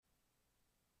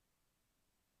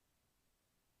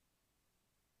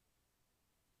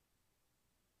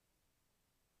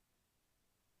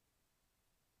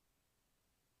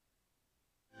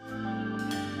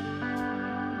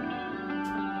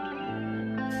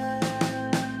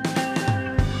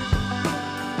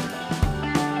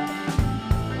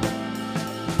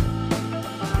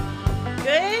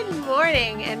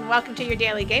welcome to your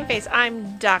Daily Game Face.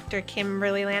 I'm Dr.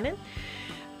 Kimberly Lannon,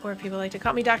 or people like to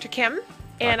call me Dr. Kim,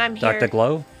 and I'm here... Dr.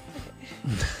 Glow?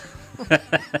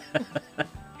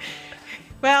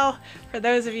 Well, for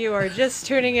those of you who are just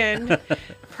tuning in,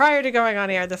 prior to going on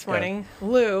air this morning,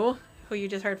 Lou, who you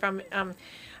just heard from,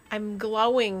 I'm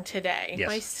glowing today. Yes.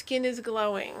 My skin is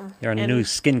glowing. You're on a new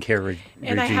skincare regime.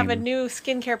 And I have a new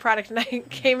skincare product, and I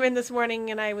came in this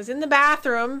morning, and I was in the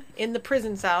bathroom in the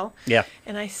prison cell. Yeah.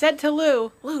 And I said to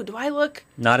Lou, do I look...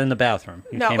 Not in the bathroom.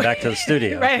 You No. came back to the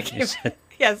studio. Right.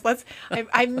 Yes,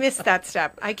 I missed that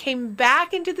step. I came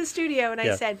back into the studio, and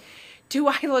I said, do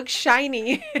I look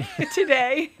shiny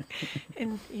today?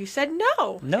 And you said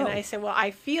no. No. And I said, well,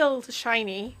 I feel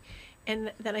shiny.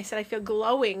 And then I said, I feel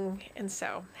glowing. And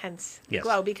so, hence,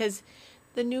 glow. Because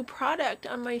the new product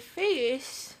on my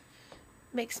face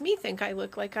makes me think I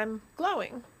look like I'm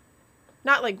glowing.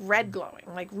 Not like red glowing,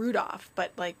 like Rudolph,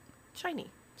 but like shiny.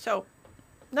 So,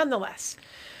 nonetheless,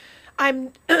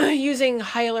 I'm using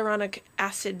hyaluronic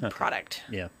acid product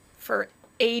for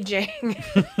aging.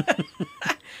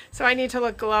 So I need to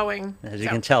look glowing. As you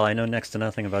can tell, I know next to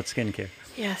nothing about skincare.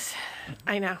 Yes,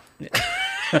 I know.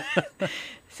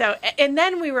 So, and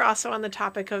then we were also on the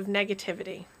topic of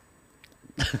negativity.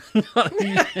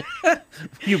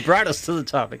 You brought us to the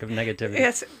topic of negativity.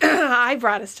 Yes, I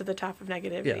brought us to the top of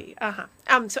negativity.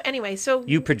 Yeah. So anyway, so...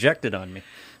 You projected on me.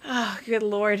 Oh, good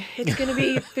Lord. It's going to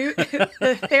be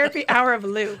the therapy hour of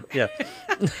Lou. Yeah.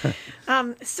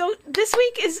 So this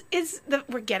week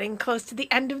we're getting close to the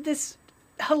end of this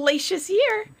hellacious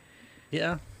year.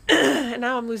 Yeah. And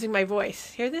now I'm losing my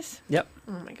voice. Hear this? Yep.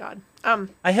 Oh my God.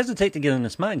 I hesitate to get in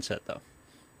this mindset, though.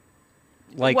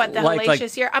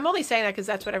 Hellacious year? I'm only saying that because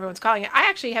that's what everyone's calling it. I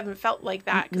actually haven't felt like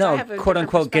that. No, I have a quote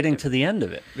unquote, getting perspective. to the end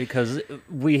of it, because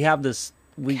we have this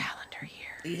Calendar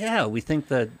year. Yeah, we think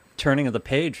the turning of the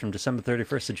page from December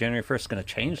 31st to January 1st is going to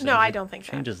change things. No, I don't think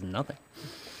that. Changes nothing.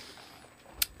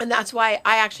 And that's why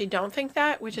I actually don't think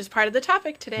that, which is part of the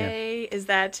topic today, is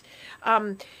that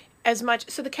as much...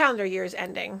 So the calendar year is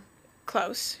ending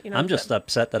close. You know, I'm just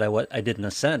upset that I didn't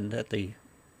ascend at the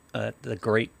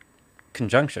Great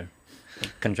Conjunction.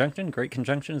 Great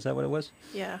Conjunction, is that what it was?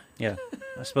 Yeah. Yeah.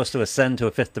 I was supposed to ascend to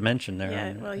a fifth dimension there.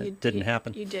 Yeah, well, it didn't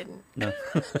happen. You didn't. No.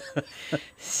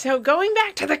 So going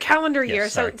back to the calendar year,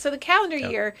 sorry. so the calendar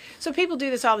year, so people do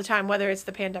this all the time, whether it's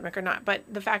the pandemic or not, but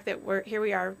the fact that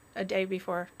we are 2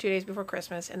 days before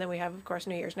Christmas, and then we have, of course,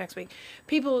 New Year's next week.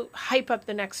 People hype up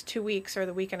the next 2 weeks or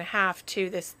the week and a half to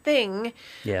this thing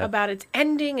about its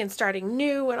ending and starting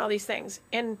new and all these things.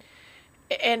 And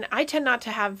I tend not to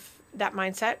have that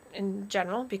mindset in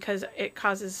general because it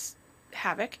causes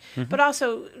havoc, but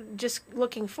also just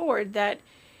looking forward, that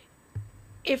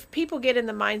if people get in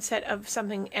the mindset of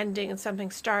something ending and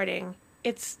something starting,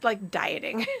 it's like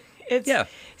dieting.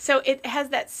 So it has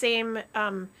that same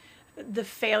the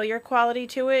failure quality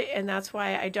to it, and that's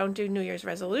why I don't do New Year's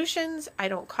resolutions. I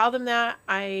don't call them that.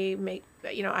 I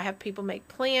have people make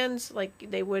plans like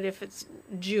they would if it's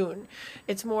June.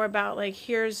 It's more about like,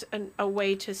 here's a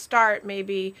way to start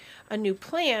maybe a new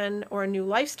plan or a new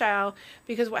lifestyle,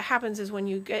 because what happens is when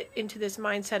you get into this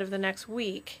mindset of the next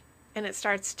week and it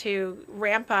starts to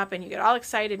ramp up and you get all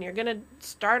excited and you're going to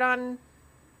start on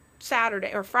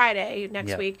Saturday or Friday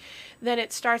next week, then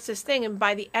it starts this thing, and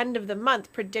by the end of the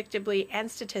month, predictably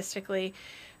and statistically,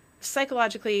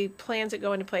 psychologically, plans that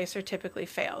go into place are typically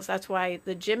fails. That's why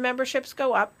the gym memberships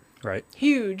go up. Right.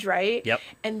 Huge, right? Yep.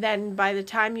 And then by the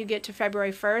time you get to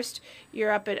February 1st, you're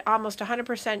up at almost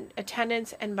 100%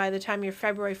 attendance. And by the time you're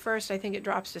February 1st, I think it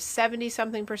drops to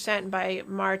 70-something%. And by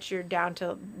March, you're down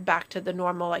to back to the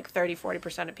normal, like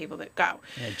 30-40% of people that go.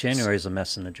 Yeah, January is a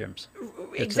mess in the gyms.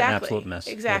 It's Exactly. an absolute mess.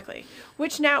 Exactly. Yeah.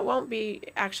 Which now won't be,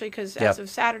 actually, because as of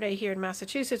Saturday here in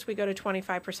Massachusetts, we go to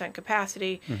 25%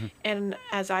 capacity. And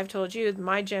as I've told you,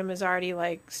 my gym is already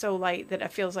like so light that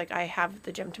it feels like I have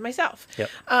the gym to myself.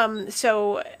 Yep.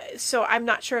 So I'm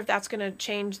not sure if that's going to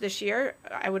change this year.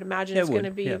 I would imagine it's going to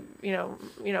be,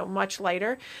 much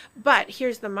lighter. But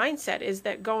here's the mindset, is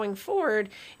that going forward,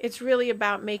 it's really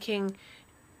about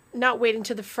not waiting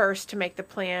to the 1st to make the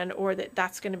plan, or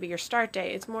that's going to be your start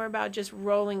day. It's more about just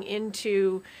rolling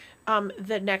into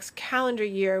the next calendar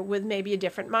year with maybe a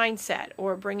different mindset,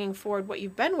 or bringing forward what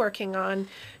you've been working on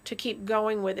to keep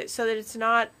going with it, so that it's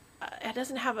not, it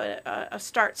doesn't have a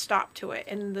start-stop to it.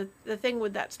 And the thing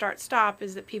with that start-stop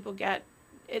is that people get,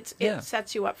 it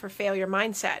sets you up for failure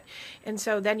mindset. And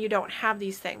so then you don't have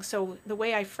these things. So the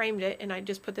way I framed it, and I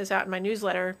just put this out in my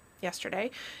newsletter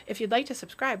yesterday. If you'd like to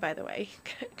subscribe, by the way,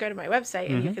 go to my website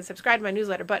and you can subscribe to my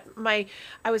newsletter. But I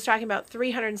was talking about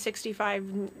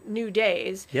 365 new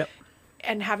days. Yep.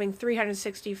 and having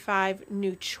 365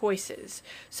 new choices.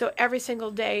 So every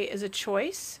single day is a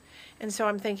choice. And so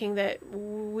I'm thinking that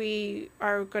we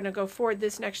are going to go forward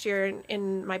this next year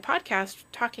in my podcast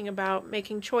talking about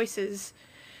making choices,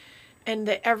 and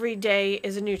that every day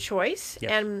is a new choice.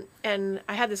 Yes. And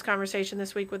I had this conversation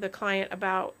this week with a client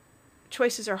about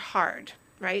choices are hard,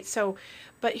 right? So,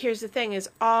 but here's the thing is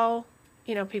all,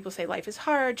 people say life is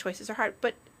hard, choices are hard,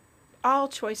 but all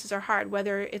choices are hard,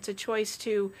 whether it's a choice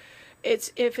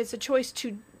if it's a choice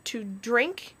to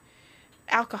drink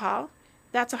alcohol.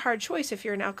 That's a hard choice if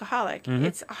you're an alcoholic. Mm-hmm.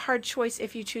 It's a hard choice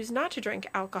if you choose not to drink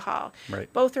alcohol.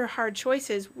 Right. Both are hard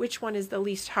choices. Which one is the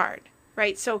least hard?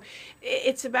 Right? So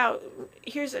it's about,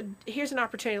 here's an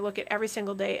opportunity to look at every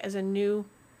single day as a new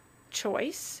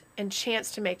choice and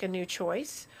chance to make a new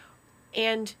choice,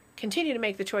 and continue to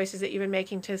make the choices that you've been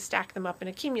making to stack them up and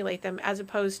accumulate them, as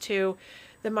opposed to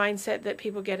the mindset that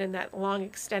people get in that long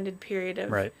extended period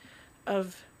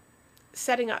of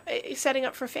setting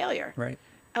up for failure. Right.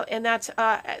 And that's,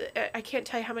 I can't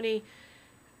tell you how many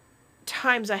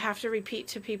times I have to repeat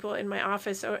to people in my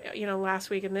office, last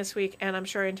week and this week, and I'm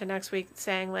sure into next week,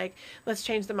 saying like, let's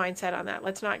change the mindset on that.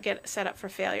 Let's not get set up for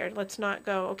failure. Let's not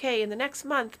go, okay, in the next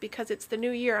month, because it's the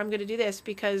new year, I'm going to do this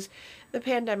because the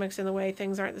pandemic's in the way.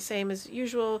 Things aren't the same as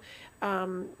usual.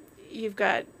 You've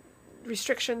got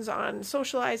restrictions on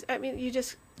socialize. I mean, you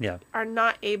just are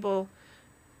not able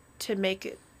to make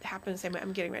it happen the same way.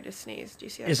 I'm getting ready to sneeze. Do you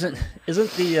see that?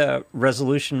 Isn't the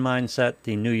resolution mindset,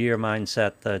 the New Year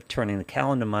mindset, the turning the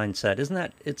calendar mindset? Isn't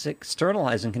that it's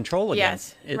externalizing control again?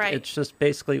 Yes, right. It's just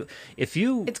basically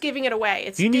it's giving it away.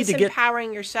 It's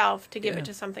disempowering yourself to give it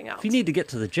to something else. If you need to get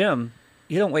to the gym,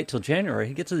 you don't wait till January.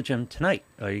 You get to the gym tonight,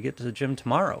 or you get to the gym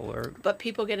tomorrow. But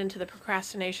people get into the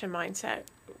procrastination mindset,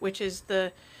 which is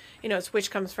it's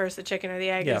which comes first, the chicken or the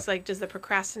egg. Yeah. It's like, does the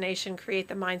procrastination create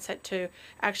the mindset to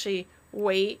actually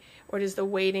wait, or does the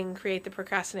waiting create the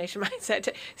procrastination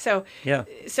mindset? So,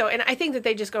 and I think that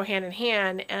they just go hand in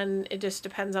hand, and it just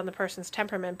depends on the person's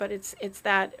temperament. But it's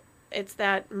that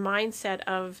mindset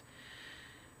of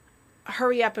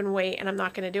hurry up and wait, and I'm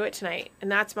not going to do it tonight.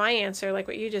 And that's my answer. Like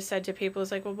what you just said to people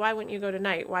is like, well, why wouldn't you go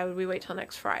tonight? Why would we wait till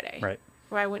next Friday? Right.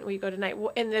 Why wouldn't we go tonight?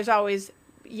 Well, and there's always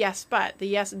yes, but the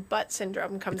yes, but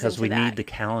syndrome comes because into we that. need the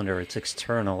calendar. It's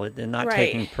external. They're not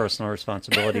taking personal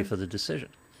responsibility for the decision.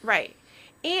 Right.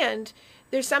 And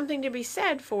there's something to be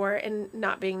said for, and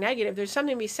not being negative, there's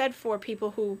something to be said for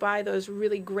people who buy those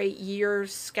really great year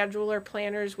scheduler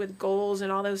planners with goals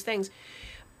and all those things.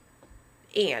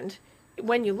 And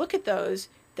when you look at those,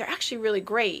 they're actually really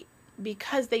great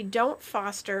because they don't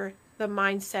foster the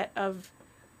mindset of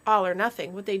all or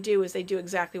nothing. What they do is they do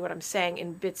exactly what I'm saying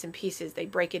in bits and pieces. They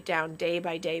break it down day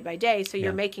by day by day. So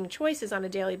you're making choices on a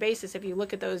daily basis. If you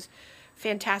look at those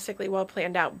fantastically well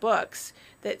planned out books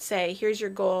that say, here's your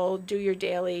goal, do your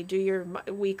daily, do your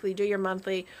weekly, do your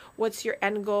monthly, what's your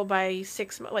end goal by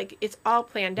 6 months, like it's all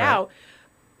planned out,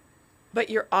 but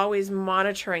you're always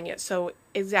monitoring it. So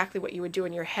exactly what you would do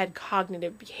in your head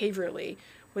cognitive behaviorally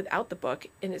without the book.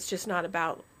 And it's just not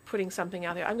about putting something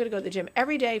out there. I'm going to go to the gym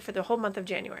every day for the whole month of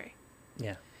January.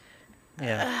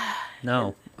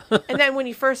 No. And then when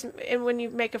you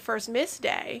make a first miss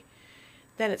day,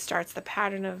 then it starts the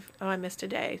pattern of, I missed a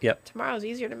day. Yep. Tomorrow's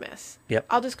easier to miss. Yep.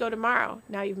 I'll just go tomorrow.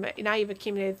 Now you've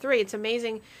accumulated 3. It's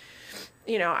amazing.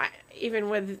 Even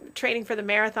with training for the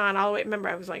marathon, I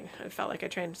felt like I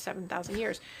trained 7,000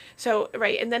 years. So,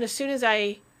 right. And then as soon as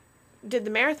I did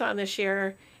the marathon this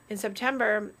year in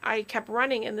September, I kept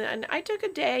running, and I took a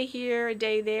day here, a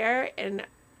day there, and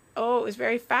it was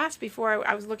very fast before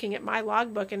I was looking at my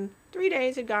logbook, and 3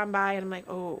 days had gone by, and I'm like,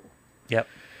 Yep.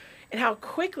 And how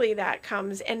quickly that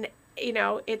comes. And,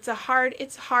 it's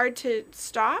hard to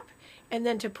stop and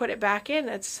then to put it back in.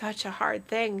 That's such a hard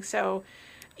thing. So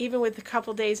even with a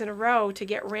couple days in a row to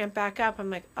get ramped back up, I'm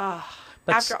like,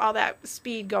 after all that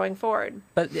speed going forward.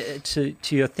 But to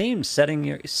your theme, saying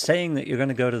that you're going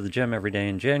to go to the gym every day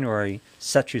in January,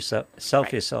 set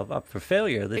yourself up for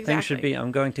failure. The thing should be,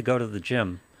 I'm going to go to the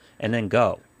gym and then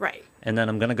go. Right. And then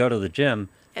I'm going to go to the gym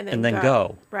and then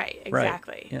go. Right,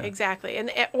 exactly. Right. Yeah. Exactly.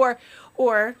 And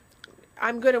or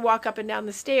I'm going to walk up and down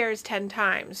the stairs 10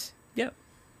 times. Yep.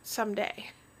 Someday.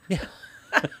 Yeah.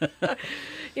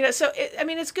 So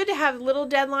it's good to have little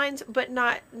deadlines, but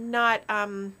not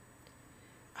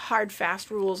hard,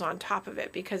 fast rules on top of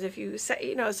it. Because if you say,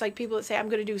 it's like people that say, I'm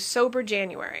going to do sober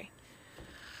January.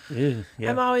 Yeah.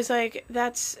 I'm always like,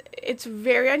 it's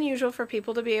very unusual for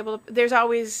people to be able to, there's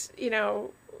always,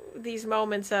 these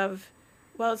moments of,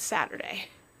 well, it's Saturday.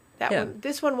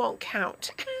 This one won't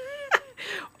count.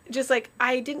 just like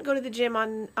I didn't go to the gym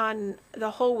on the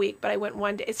whole week, but I went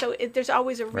one day. So there's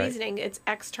always a reasoning. Right. It's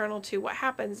external to what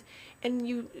happens, and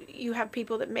you have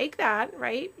people that make that,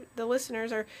 right? The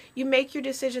listeners are, you make your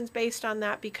decisions based on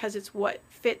that because it's what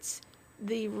fits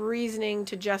the reasoning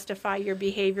to justify your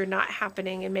behavior not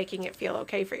happening and making it feel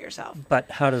okay for yourself.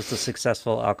 But how does the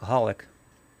successful alcoholic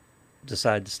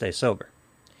decide to stay sober?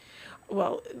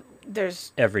 Well,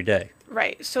 there's every day,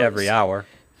 right? So every hour.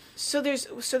 So there's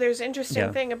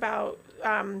interesting thing about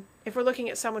if we're looking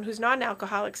at someone who's not an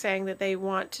alcoholic saying that they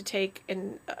want to take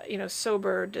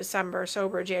sober December,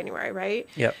 sober January, right?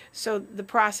 Yep. So the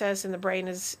process in the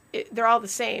brain they're all the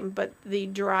same, but the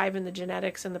drive and the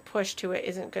genetics and the push to it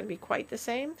isn't going to be quite the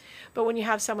same. But when you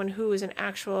have someone who is an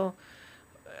actually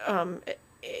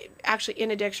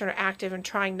in addiction or active and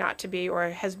trying not to be, or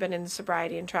has been in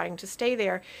sobriety and trying to stay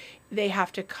there, they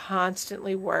have to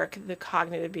constantly work the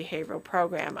cognitive behavioral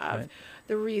program of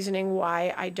the reasoning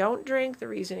why I don't drink, the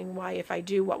reasoning why if I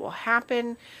do, what will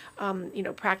happen,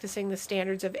 practicing the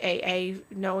standards of AA,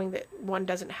 knowing that one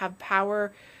doesn't have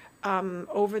power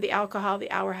over the alcohol, the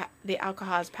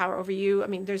alcohol has power over you. I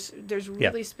mean, there's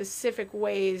really specific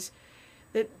ways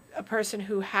that a person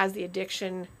who has the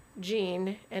addiction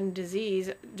gene and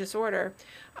disorder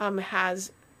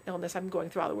has illness, I'm going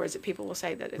through all the words that people will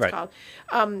say that it's called,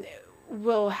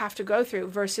 will have to go through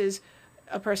versus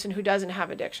a person who doesn't have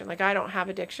addiction. Like I don't have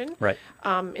addiction, right?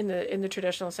 In the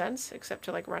traditional sense, except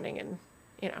to like running and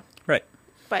right.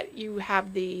 But you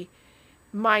have the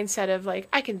mindset of like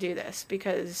I can do this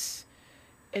because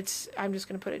I'm just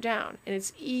going to put it down, and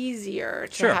it's easier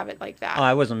to have it like that. Oh,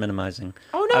 I wasn't minimizing.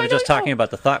 Oh no, I was just talking about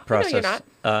the thought process. No, you're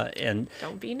not. And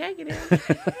don't be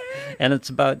negative. And it's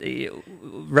about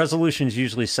resolutions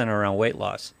usually center around weight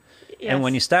loss. Yes. And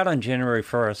when you start on January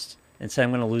 1st and say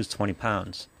I'm going to lose 20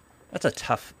 pounds, that's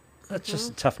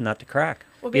just a tough nut to crack.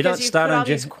 Well, because you don't start put all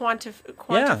these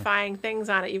quantifying things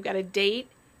on it. You've got a date,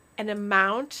 an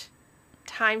amount,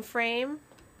 time frame.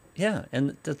 Yeah,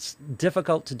 and that's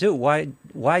difficult to do.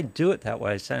 Why do it that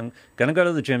way? Say, I'm going to go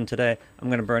to the gym today. I'm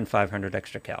going to burn 500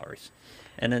 extra calories.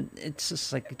 And then it's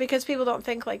just like... Because people don't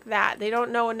think like that. They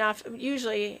don't know enough.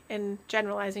 Usually, in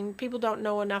generalizing, people don't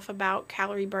know enough about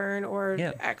calorie burn or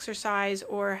exercise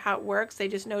or how it works. They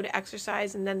just know to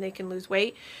exercise and then they can lose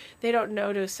weight. They don't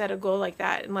know to set a goal like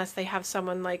that unless they have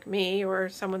someone like me or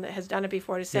someone that has done it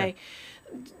before to say,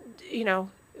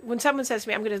 when someone says to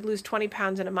me, I'm going to lose 20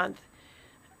 pounds in a month,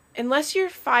 unless you're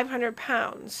 500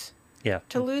 pounds,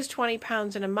 to lose 20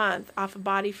 pounds in a month off a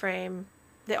body frame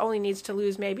that only needs to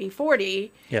lose maybe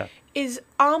 40 is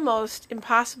almost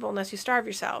impossible unless you starve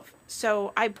yourself.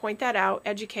 So I point that out,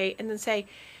 educate, and then say,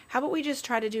 how about we just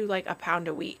try to do like a pound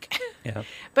a week? Yeah.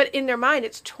 But in their mind,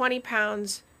 it's 20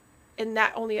 pounds, and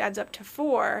that only adds up to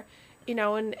 4,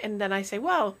 and then I say,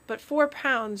 well, but 4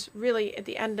 pounds really at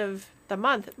the end of the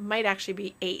month might actually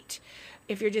be 8.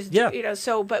 If you're just,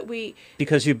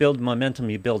 because you build momentum,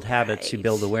 you build habits, you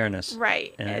build awareness.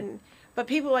 Right. But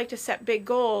people like to set big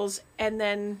goals and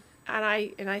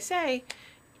I say,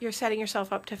 you're setting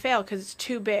yourself up to fail because it's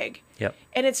too big. Yep.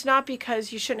 And it's not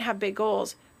because you shouldn't have big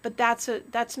goals, but that's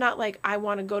not like I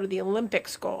want to go to the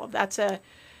Olympics goal.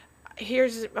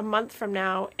 Here's a month from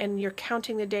now and you're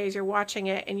counting the days, you're watching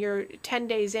it, and you're 10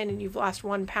 days in and you've lost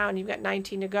 1 pound, you've got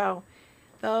 19 to go.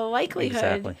 The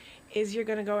likelihood is you're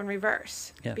going to go in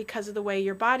reverse because of the way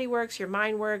your body works, your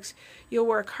mind works. You'll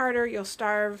work harder, you'll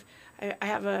starve. I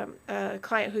have a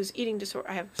client who's eating disorder.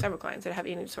 I have several clients that have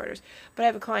eating disorders, but I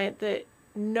have a client that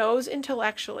knows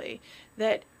intellectually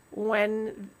that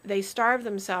when they starve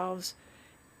themselves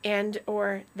and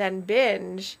or then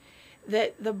binge,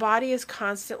 that the body is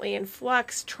constantly in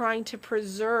flux trying to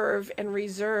preserve and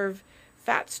reserve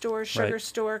fat store, sugar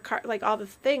store, like all the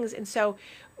things. And so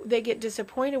they get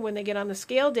disappointed when they get on the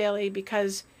scale daily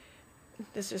because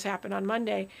this just happened on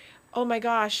Monday. Oh my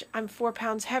gosh, I'm 4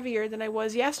 pounds heavier than I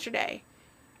was yesterday.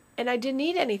 And I didn't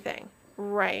eat anything.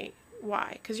 Right.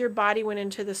 Why? Because your body went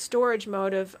into the storage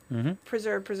mode of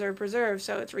preserve.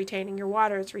 So it's retaining your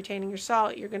water, it's retaining your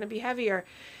salt. You're going to be heavier.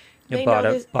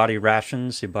 Your body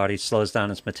rations, your body slows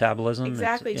down its metabolism.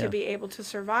 Exactly, to be able to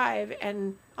survive.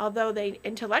 And although they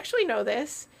intellectually know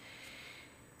this,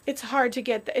 it's hard to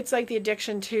get. It's like the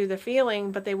addiction to the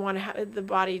feeling, but they want to have the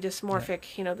body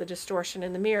dysmorphic, the distortion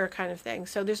in the mirror kind of thing.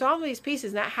 So there's all these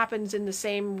pieces, and that happens in the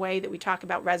same way that we talk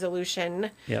about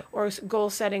resolution or goal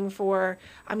setting for,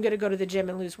 I'm going to go to the gym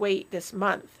and lose weight this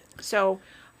month. So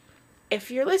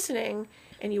if you're listening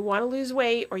and you want to lose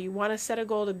weight or you want to set a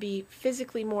goal to be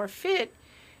physically more fit,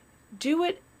 do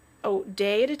it a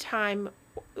day at a time,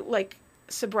 like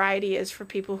sobriety is for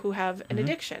people who have an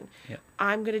addiction.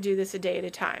 I'm going to do this a day at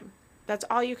a time. That's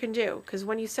all you can do. Because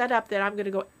when you set up that I'm going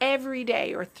to go every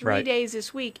day or 3 days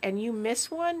this week and you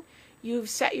miss one, you've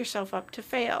set yourself up to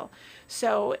fail.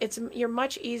 So you're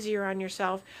much easier on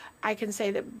yourself. I can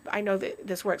say that I know that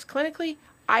this works clinically.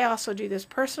 I also do this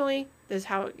personally. This is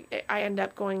how I end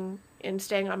up going and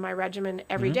staying on my regimen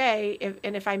every day.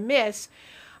 If I miss,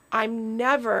 I'm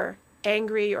never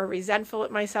angry or resentful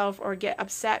at myself or get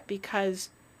upset because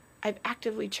I've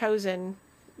actively chosen.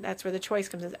 That's where the choice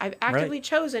comes in. I've actively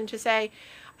chosen to say,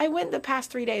 I went the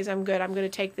past 3 days. I'm good. I'm going to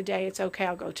take the day. It's okay.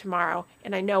 I'll go tomorrow.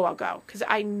 And I know I'll go because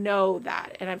I know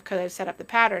that. And because I've set up the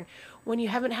pattern. When you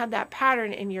haven't had that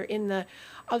pattern and you're in the,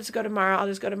 I'll just go tomorrow. I'll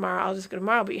just go tomorrow. I'll just go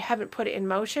tomorrow. But you haven't put it in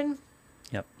motion.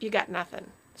 Yep. You got nothing.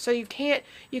 So you can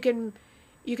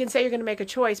say you're going to make a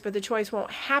choice, but the choice won't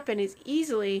happen as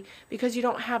easily because you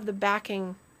don't have the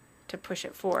backing to push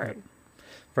it forward. Yep.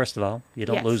 First of all, you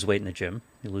don't lose weight in the gym.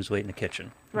 You lose weight in the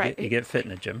kitchen. You get fit in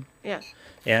the gym. Yeah.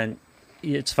 And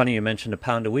it's funny you mentioned a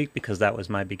pound a week because that was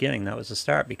my beginning. That was the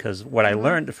start because what I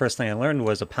learned, the first thing I learned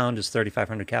was a pound is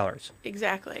 3,500 calories.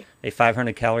 Exactly. A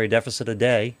 500 calorie deficit a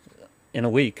day in a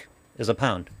week is a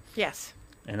pound. Yes.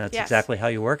 And that's exactly how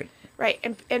you work it. Right.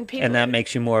 And people. And that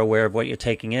makes you more aware of what you're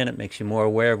taking in. It makes you more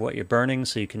aware of what you're burning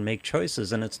so you can make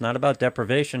choices. And it's not about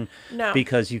deprivation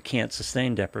because you can't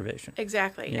sustain deprivation.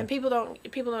 Exactly. Yeah. And people don't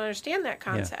understand that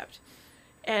concept.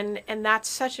 Yeah. And that's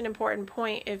such an important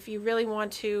point. If you really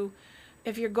want to,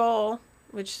 if your goal,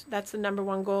 which that's the number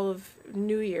one goal of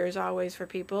New Year's always for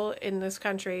people in this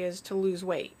country, is to lose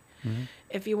weight. Mm-hmm.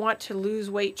 If you want to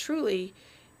lose weight truly,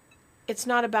 it's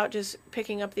not about just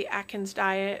picking up the Atkins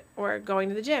diet or going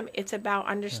to the gym. It's about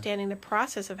understanding the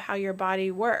process of how your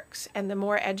body works. And the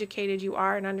more educated you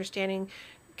are in understanding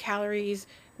calories,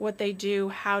 what they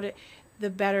do,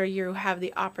 the better you have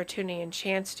the opportunity and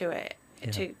chance to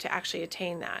actually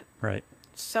attain that. Right.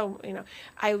 So,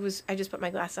 I just put my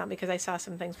glasses on because I saw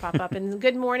some things pop up. And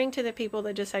good morning to the people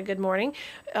that just said good morning.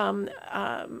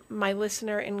 My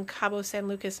listener in Cabo San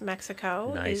Lucas,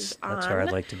 Mexico is on. That's where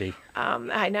I'd like to be.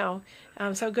 I know.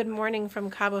 So good morning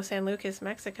from Cabo San Lucas,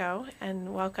 Mexico,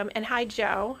 and welcome. And hi,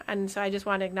 Joe. And so I just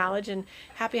want to acknowledge and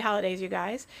happy holidays, you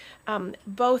guys.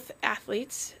 Both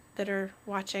athletes that are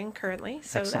watching currently,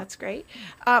 so excellent. That's great.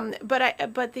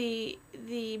 But the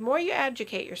more you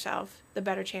educate yourself, the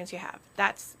better chance you have.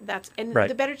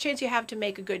 The better chance you have to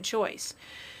make a good choice.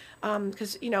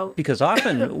 Because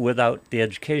often without the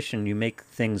education, you make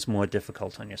things more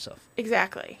difficult on yourself.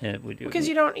 Exactly. Because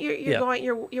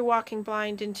you're walking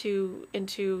blind into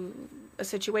a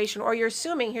situation, or you're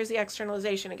assuming. Here's the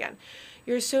externalization again.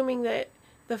 You're assuming that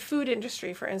the food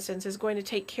industry, for instance, is going to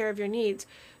take care of your needs.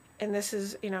 And this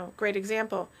is, great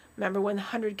example. Remember when the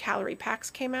 100-calorie packs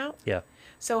came out? Yeah.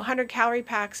 So 100-calorie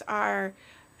packs are,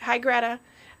 hi Greta,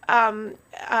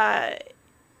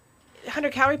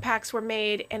 100-calorie packs were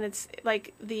made, and it's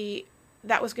like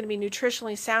that was going to be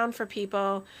nutritionally sound for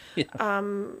people,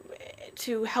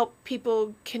 to help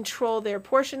people control their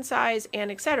portion size and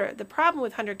et cetera. The problem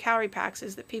with 100-calorie packs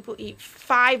is that people eat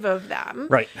 5 of them.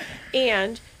 Right.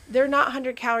 And they're not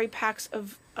 100-calorie packs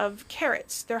of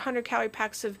carrots. They're 100-calorie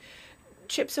packs of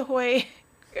Chips Ahoy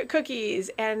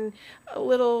cookies and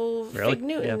little Fig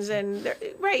Newtons. Yeah. And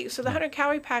so the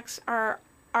 100-calorie packs are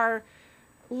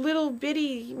little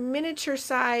bitty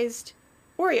miniature-sized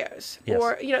Oreos. Yes.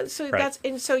 Or,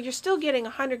 so you're still getting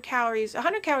 100 calories.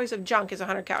 100 calories of junk is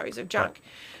 100 calories of junk. Right.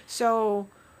 So,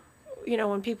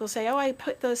 when people say, oh, I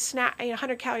put those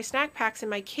 100-calorie snack packs in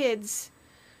my kids'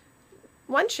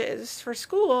 lunches for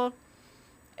school,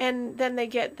 and then they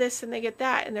get this and they get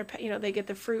that, and they get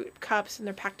the fruit cups and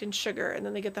they're packed in sugar, and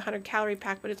then they get the 100-calorie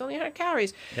pack, but it's only 100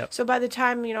 calories. Yep. So by the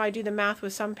time, I do the math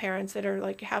with some parents that are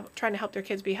trying to help their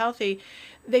kids be healthy,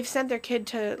 they've sent their kid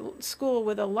to school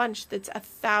with a lunch that's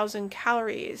 1,000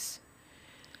 calories.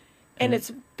 And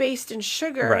it's based in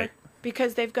sugar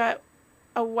because they've got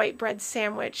a white bread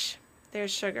sandwich.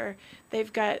 There's sugar.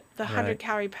 They've got the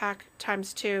 100-calorie pack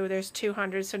times 2. There's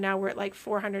 200. So now we're at like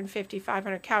 450,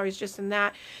 500 calories just in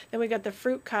that. Then we got the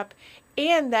fruit cup.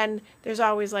 And then there's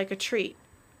always like a treat,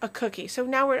 a cookie. So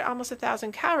now we're at almost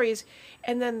 1,000 calories.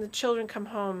 And then the children come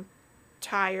home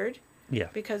tired. Yeah.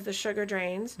 Because the sugar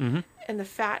drains and the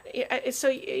fat.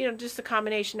 So just the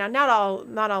combination. Now, not all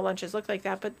lunches look like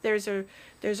that, but there's a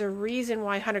reason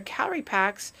why 100-calorie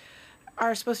packs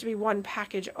are supposed to be one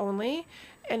package only.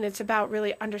 And it's about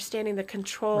really understanding the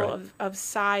control of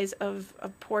size of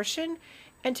portion,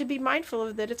 and to be mindful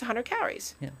of that it's 100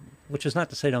 calories. Yeah, which is not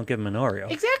to say don't give them an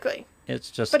Oreo. Exactly. It's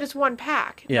just... But it's one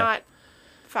pack, not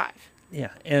 5.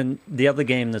 Yeah, and the other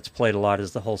game that's played a lot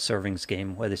is the whole servings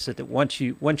game, where they said that once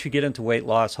you get into weight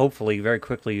loss, hopefully very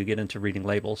quickly you get into reading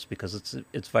labels because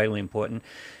it's vitally important.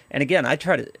 And again,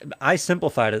 I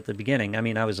simplified it at the beginning. I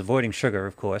mean, I was avoiding sugar,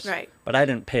 of course, Right. but I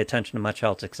didn't pay attention to much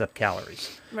else except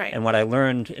calories. Right. And what I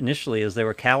learned initially is there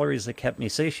were calories that kept me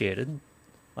satiated.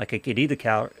 Like I could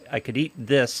eat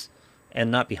this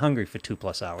and not be hungry for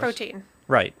 2+ hours. Protein.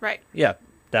 Right. Right. Yeah,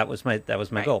 that was my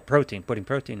Right. goal. Putting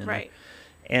protein in there. Right.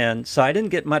 And so I didn't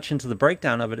get much into the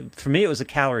breakdown of it. For me, it was a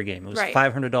calorie game. It was Right.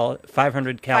 $500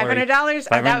 calorie. $500?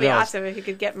 That would be awesome if you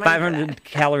could get money for 500 that.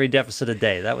 calorie deficit a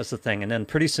day. That was the thing. And then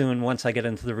pretty soon, once I get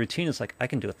into the routine, it's like I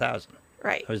can do 1,000.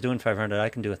 Right. I was doing 500. I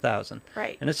can do 1,000.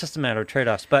 Right. And it's just a matter of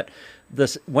trade-offs. But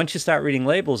once you start reading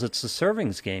labels, it's the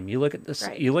servings game. You look at this.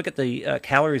 Right. You look at the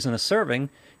calories in a serving, and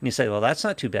you say, "Well, that's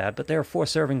not too bad." But there are 4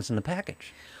 servings in the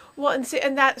package. Well,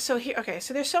 so here, okay,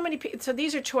 so there's so many, so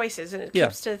these are choices, and it Yeah.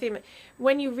 keeps to the theme.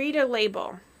 When you read a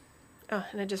label, oh,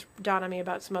 and it just dawned on me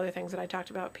about some other things that I talked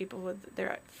about people with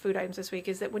their food items this week,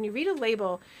 is that when you read a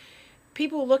label,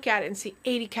 people look at it and see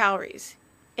 80 calories,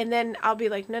 and then I'll be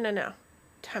like, no,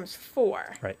 times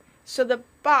 4. Right. So the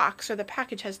box or the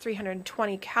package has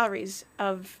 320 calories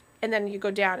and then you go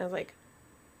down and it's like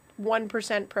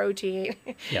 1% protein,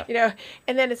 Yeah.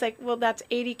 and then it's like, well, that's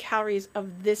 80 calories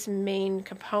of this main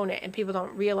component. And people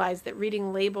don't realize that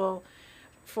reading label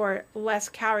for less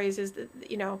calories is,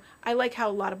 I like how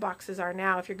a lot of boxes are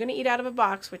now. If you're going to eat out of a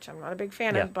box, which I'm not a big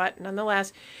fan Yeah. of, but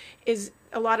nonetheless, is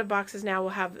a lot of boxes now will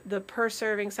have the per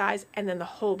serving size and then the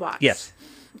whole box. Yes.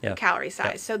 Yeah. Calorie size.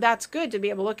 Yeah. So that's good to be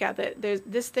able to look at that.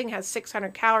 This thing has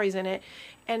 600 calories in it,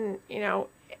 and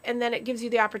and then it gives you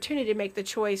the opportunity to make the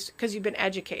choice because you've been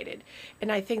educated.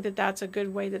 And I think that that's a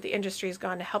good way that the industry has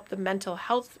gone to help the mental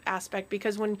health aspect,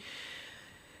 because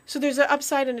so there's an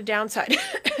upside and a downside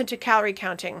to calorie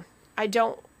counting. I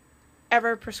don't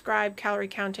ever prescribe calorie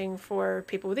counting for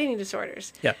people with eating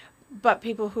disorders. Yeah. But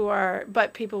people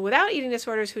without eating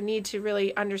disorders who need to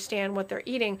really understand what they're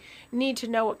eating need to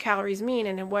know what calories mean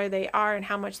and where they are and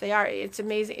how much they are. It's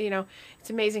amazing, it's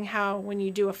amazing how when you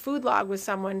do a food log with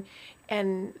someone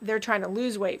and they're trying to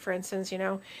lose weight, for instance,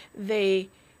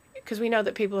 because we know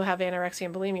that people who have anorexia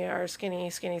and bulimia are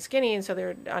skinny, and so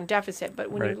they're on deficit. But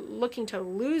when Right. you're looking to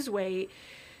lose weight,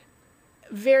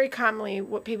 very commonly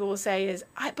what people will say is,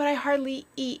 but I hardly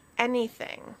eat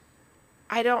anything.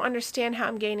 I don't understand how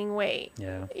I'm gaining weight.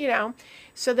 Yeah.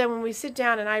 So then when we sit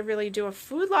down and I really do a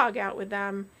food log out with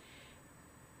them,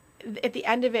 at the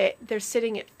end of it, they're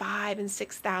sitting at 5,000 and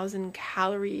 6,000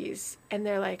 calories, and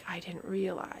they're like, I didn't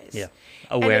realize. Yeah.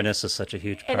 Awareness is such a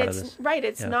huge part of this. Right.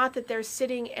 It's Yeah. not that they're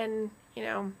sitting and,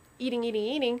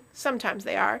 eating. Sometimes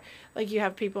they are. Like you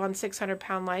have people on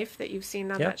 600-pound Life that you've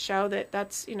seen on Yeah. that show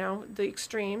that's, the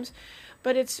extremes.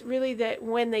 But it's really that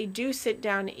when they do sit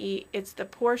down to eat, it's the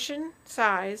portion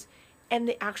size and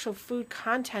the actual food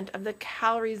content of the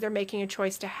calories they're making a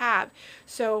choice to have.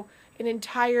 So an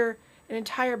entire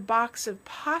box of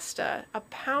pasta, a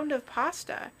pound of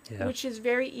pasta, Yeah. which is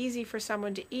very easy for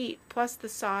someone to eat, plus the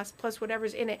sauce, plus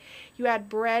whatever's in it. You add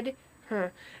bread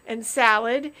and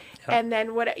salad, Yeah. and then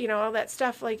all that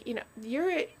stuff. You're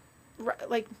at,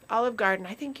 like Olive Garden,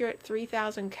 I think you're at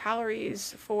 3,000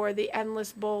 calories for the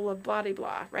endless bowl of blah de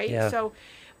blah, right? Yeah. So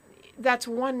that's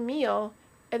one meal.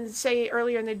 And say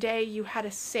earlier in the day you had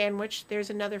a sandwich, there's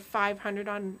another 500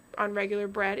 on regular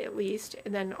bread at least,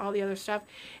 and then all the other stuff.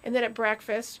 And then at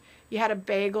breakfast you had a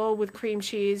bagel with cream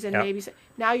cheese and Yep. maybe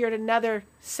now you're at another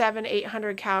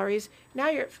 700-800 calories. Now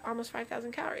you're at almost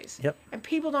 5,000 calories. Yep. And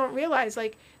people don't realize,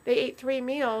 like, they ate 3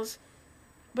 meals,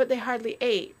 but they hardly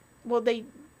ate. Well, they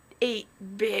ate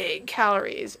big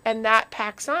calories, and that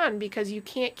packs on because you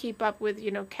can't keep up with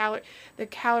the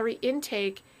calorie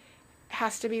intake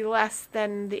has to be less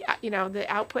than the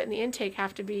output and the intake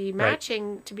have to be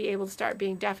matching to be able to start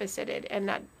being deficited, and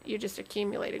that you're just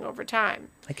accumulating over time.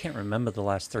 I can't remember the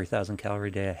last 3,000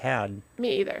 calorie day I had,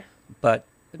 Me either. but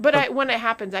When it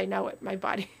happens, I know it. My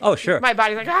body. Oh, sure. My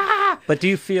body's like, ah. But do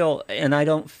you feel? And I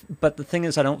don't. But the thing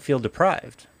is, I don't feel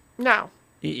deprived. No.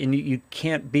 And you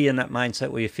can't be in that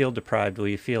mindset where you feel deprived, where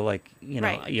you feel like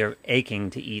Right. you're aching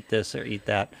to eat this or eat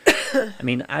that. I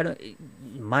mean, I don't.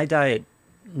 My diet.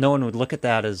 No one would look at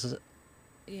that as.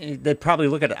 They'd probably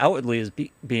look at it outwardly as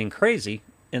being crazy,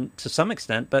 and to some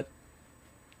extent. But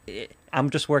I'm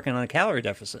just working on a calorie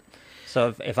deficit.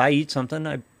 So if I eat something,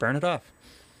 I burn it off.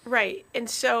 Right. And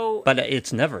so. But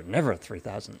it's never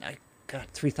 3,000. God,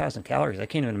 3,000 calories. I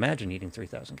can't even imagine eating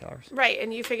 3,000 calories. Right,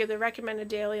 and you figure the recommended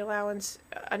daily allowance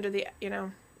under the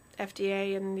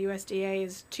FDA and the USDA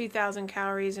is 2,000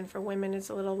 calories, and for women it's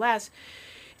a little less.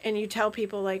 and you tell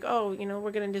people like, oh,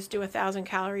 we're going to just do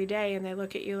 1,000-calorie day, and they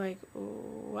look at you like,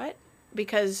 what?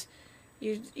 Because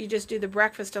you just do the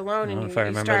breakfast alone, I don't and know you if I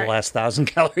remember start, the last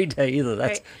 1,000-calorie day either.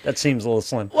 That seems a little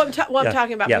slim. Well, I'm Yeah.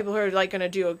 talking about Yeah. people who are like going to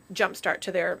do a jump start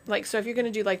to their, like, so if you're going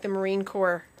to do like the Marine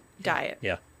Corps diet.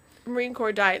 Yeah. Marine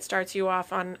Corps diet starts you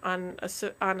off on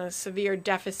a severe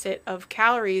deficit of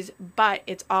calories, but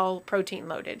it's all protein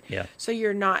loaded. Yeah. So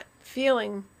you're not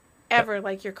feeling ever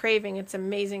like you're craving. It's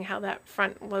amazing how that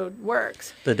front load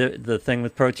works. The thing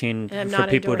with protein, And I'm for not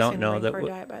people who endorsing don't know, the Marine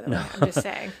Corps diet, by the way. I'm just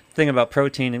saying. thing about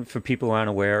protein, and for people who aren't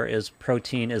aware, is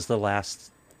protein is the last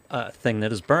thing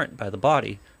that is burnt by the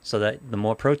body. So that the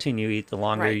more protein you eat, the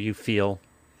longer Right. you feel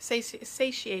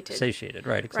Satiated. satiated.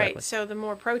 Right, exactly. Right. So the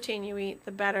more protein you eat,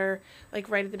 the better, like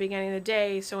right at the beginning of the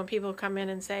day. So when people come in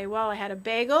and say, well, I had a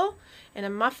bagel and a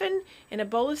muffin and a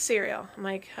bowl of cereal, I'm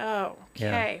like, oh,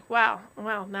 okay. Yeah.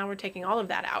 Well, now we're taking all of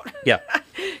that out. Yeah.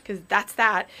 Because that's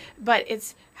that. But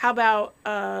it's, how about,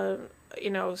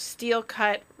 steel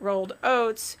cut rolled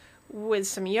oats with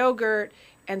some yogurt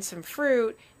and some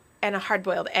fruit and a hard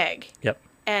boiled egg. Yep.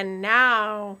 And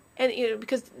now,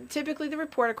 because typically the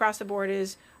report across the board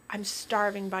is, I'm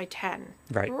starving by 10.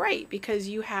 Right. Right, because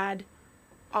you had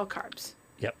all carbs,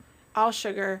 Yep. all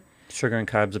sugar, Sugar and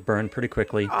carbs are burned pretty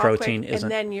quickly. all Protein quick, isn't.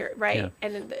 and then you're right.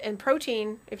 Yeah. And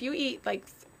protein, if you eat like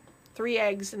 3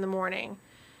 eggs in the morning,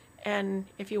 and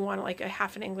if you want like a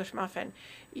half an English muffin,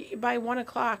 by 1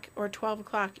 o'clock or 12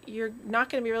 o'clock, you're not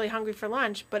going to be really hungry for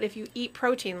lunch. But if you eat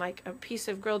protein, like a piece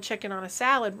of grilled chicken on a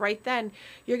salad, right then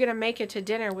you're going to make it to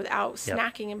dinner without Yep.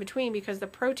 snacking in between, because the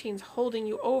protein's holding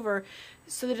you over,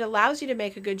 so that it allows you to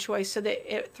make a good choice. So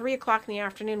that at 3 o'clock in the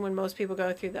afternoon, when most people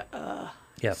go through the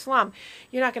Yep. slump,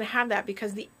 you're not going to have that,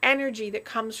 because the energy that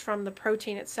comes from the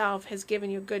protein itself has given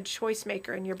you a good choice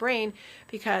maker in your brain.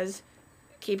 Because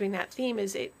keeping that theme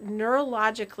is, it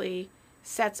neurologically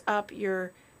sets up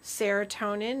your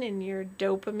serotonin and your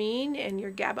dopamine and your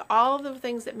GABA, all of the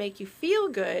things that make you feel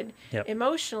good Yep.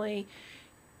 emotionally.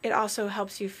 It also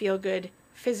helps you feel good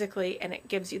physically, and it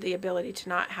gives you the ability to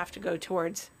not have to go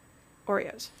towards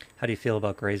Oreos. How do you feel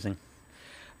about grazing?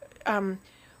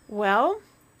 Well,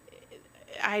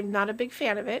 I'm not a big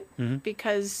fan of it, Mm-hmm.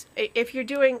 because if you're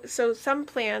doing, so some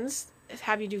plans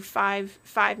have you do five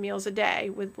meals a day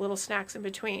with little snacks in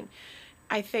between.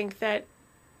 I think that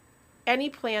any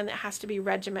plan that has to be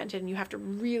regimented and you have to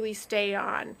really stay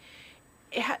on,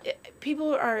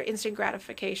 people are instant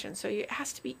gratification, so it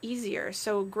has to be easier.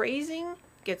 So grazing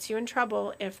gets you in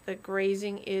trouble if the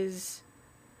grazing is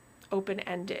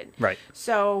open-ended. Right.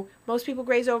 So most people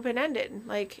graze open-ended.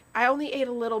 Like, I only ate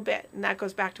a little bit, and that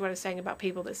goes back to what I was saying about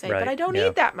people that say, Right, but I don't yeah.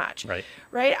 eat that much. Right.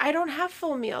 Right? I don't have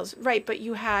full meals. Right, but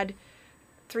you had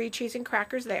 3 cheese and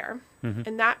crackers there,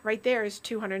 and that right there is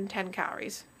 210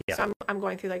 calories. Yeah. So I'm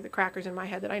going through like the crackers in my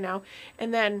head that I know.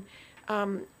 And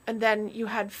then you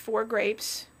had 4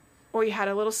 grapes, or you had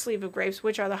a little sleeve of grapes,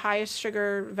 which are the highest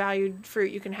sugar valued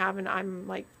fruit you can have, and I'm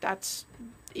like, that's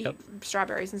eat Yep.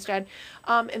 strawberries instead.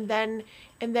 And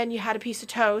then you had a piece of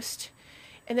toast,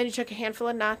 and then you took a handful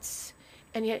of nuts,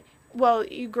 and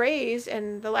you grazed,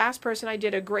 and the last person I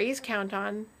did a graze count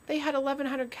on, they had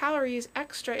 1,100 calories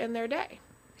extra in their day,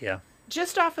 Yeah.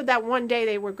 just off of that one day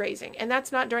they were grazing, and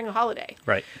that's not during a holiday.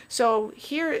 Right. So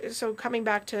coming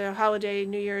back to holiday,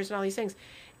 New Year's, and all these things,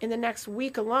 in the next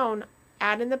week alone,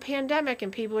 add in the pandemic,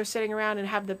 and people are sitting around and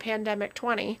have the pandemic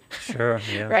 20. Sure.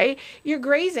 Yeah. Right? You're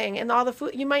grazing, and all the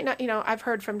food, you might not, I've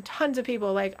heard from tons of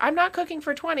people like, I'm not cooking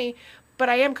for 20, but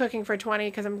I am cooking for 20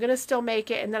 because I'm going to still make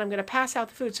it, and then I'm going to pass out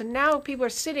the food. So now people are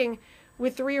sitting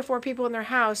with 3 or 4 people in their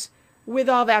house with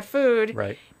all that food,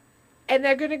 Right. and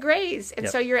they're going to graze. And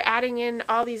Yep. so you're adding in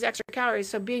all these extra calories.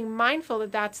 So being mindful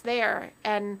that that's there.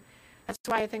 And that's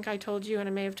why I think I told you, and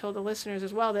I may have told the listeners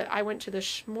as well, that I went to the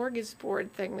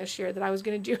smorgasbord thing this year, that I was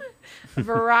going to do a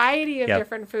variety of Yep.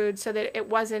 different foods, so that it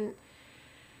wasn't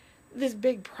this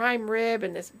big prime rib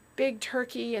and this big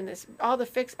turkey and this all the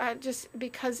fix.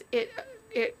 Because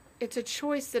it's a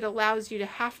choice that allows you to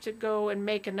have to go and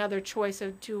make another choice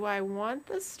of, do I want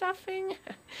the stuffing?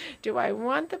 Do I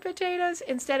want the potatoes?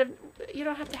 Instead of, you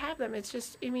don't have to have them. It's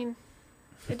just,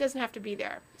 it doesn't have to be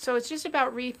there. So it's just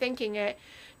about rethinking it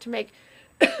to make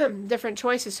different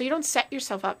choices, so you don't set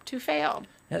yourself up to fail.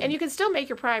 Yeah. And you can still make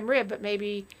your prime rib, but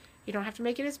maybe you don't have to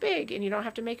make it as big, and you don't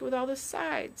have to make it with all the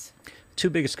sides. 2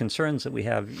 biggest concerns that we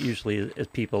have usually as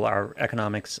people are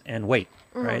economics and weight,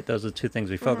 right? Those are the 2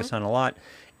 things we focus on a lot.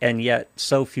 And yet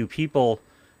so few people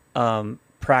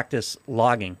practice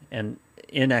logging. And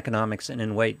in economics and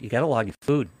in weight, you got to log your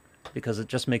food, because it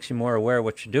just makes you more aware of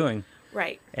what you're doing.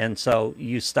 Right. And so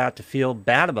you start to feel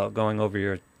bad about going over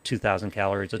your 2,000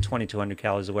 calories or 2,200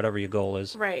 calories or whatever your goal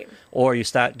is. Right. Or you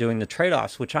start doing the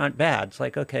trade-offs, which aren't bad. It's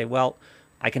like, okay, well,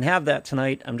 I can have that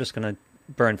tonight. I'm just going to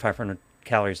burn 500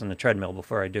 calories on the treadmill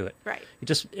before I do it. Right.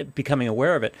 Becoming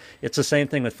aware of it. It's the same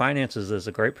thing with finances. There's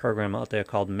a great program out there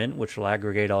called Mint, which will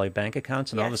aggregate all your bank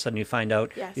accounts, and all of a Yes. sudden you find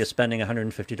out Yes. you're spending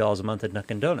 $150 a month at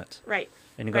Dunkin' Donuts. Right.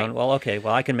 And you're Right. going, well, okay,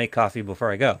 well, I can make coffee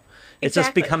before I go. It's just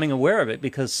Exactly. becoming aware of it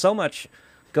because so much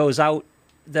goes out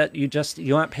that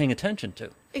you aren't paying attention to.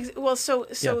 Well, so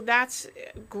Yeah. that's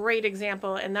a great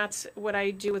example, and that's what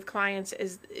I do with clients.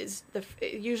 Is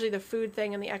usually the food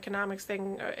thing and the economics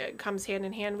thing comes hand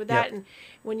in hand with that. Yeah. And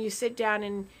when you sit down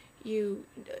and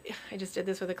I just did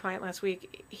this with a client last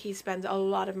week. He spends a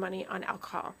lot of money on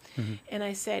alcohol, and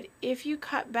I said, if you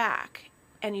cut back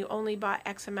and you only bought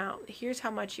X amount, here's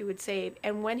how much you would save.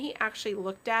 And when he actually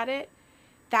looked at it,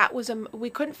 that was we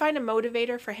couldn't find a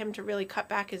motivator for him to really cut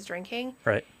back his drinking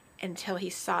Right. until he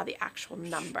saw the actual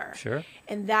number. Sure.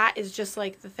 And that is just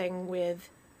like the thing with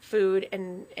food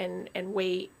and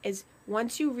weight, is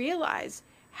once you realize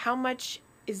how much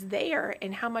is there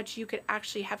and how much you could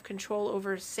actually have control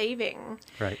over saving.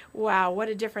 Right. Wow, what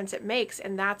a difference it makes.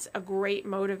 And that's a great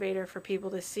motivator for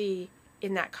people to see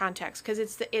in that context,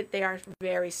 because they are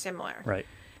very similar. Right.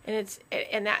 And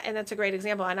that's a great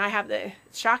example. And I have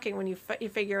it's shocking when you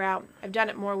figure out. I've done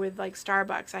it more with like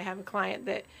Starbucks. I have a client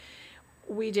that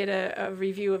we did a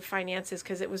review of finances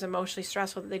because it was emotionally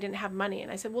stressful that they didn't have money.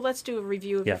 And I said, well, let's do a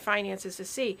review of your finances to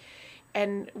see.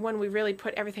 And when we really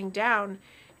put everything down,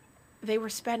 they were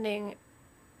spending,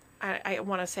 I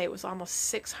want to say it was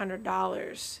almost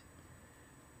 $600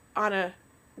 on a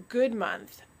good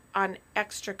month on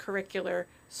extracurricular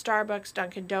Starbucks,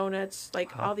 Dunkin' Donuts,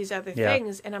 like all these other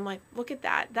things. And I'm like, look at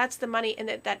that. That's the money. And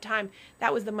at that time,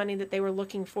 that was the money that they were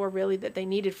looking for, really, that they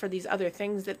needed for these other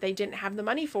things that they didn't have the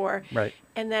money for. Right.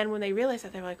 And then when they realized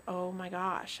that, they were like, oh my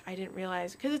gosh, I didn't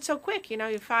realize. Because it's so quick, you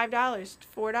 $5,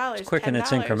 $4, It's quick $10. and it's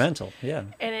incremental. Yeah.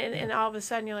 And all of a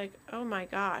sudden you're like, oh my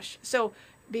gosh. So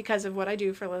because of what I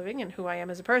do for a living and who I am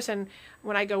as a person,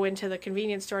 when I go into the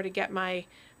convenience store to get my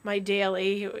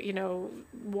daily,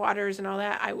 waters and all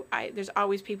that, I there's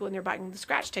always people in there buying the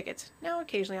scratch tickets. Now,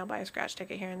 occasionally I'll buy a scratch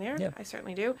ticket here and there. Yeah. I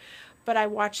certainly do. But I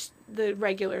watch the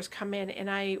regulars come in,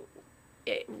 and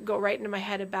it go right into my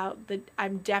head about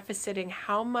I'm deficiting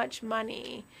how much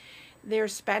money they're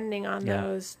spending on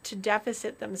those to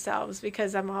deficit themselves,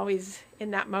 because I'm always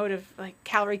in that mode of like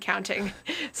calorie counting.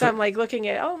 So I'm like looking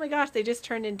at, oh my gosh, they just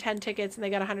turned in 10 tickets and they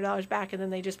got $100 back, and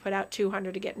then they just put out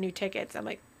 200 to get new tickets. I'm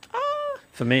like,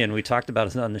 For me, and we talked about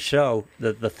it on the show,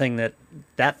 the thing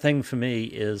that thing for me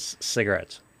is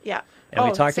cigarettes. yeah. And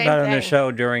we talked about it on the thing.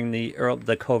 show during the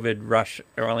COVID rush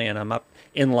early, and I'm up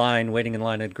in line, waiting in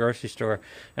line at a grocery store,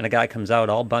 and a guy comes out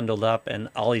all bundled up, and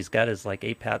all he's got is like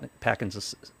 8 packets of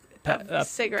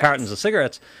cigarettes. cartons of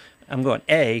cigarettes. I'm going,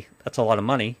 A, that's a lot of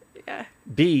money. Yeah.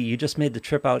 B, you just made the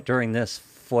trip out during this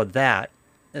for that.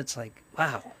 It's like,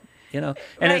 wow, And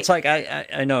Right. it's like,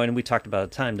 I know, and we talked about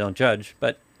it, time, don't judge,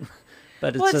 but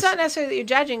it's Well, it's just, not necessarily that you're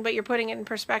judging, but you're putting it in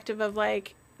perspective of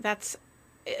like,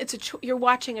 you're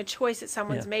watching a choice that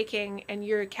someone's making, and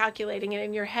you're calculating it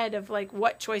in your head of like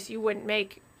what choice you wouldn't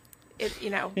make.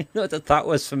 You know what the thought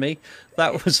was for me?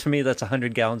 That was for me, that's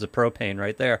 100 gallons of propane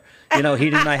right there.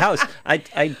 Heating my house. I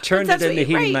turned it into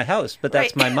heating my house, but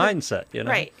that's my mindset,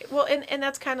 Right. Well, and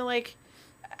that's kind of like,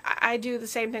 I do the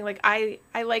same thing. Like I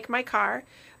like my car,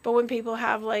 but when people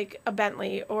have like a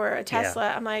Bentley or a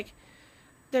Tesla, I'm like,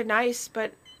 they're nice,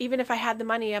 but even if I had the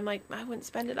money, I'm like, I wouldn't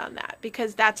spend it on that,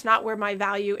 because that's not where my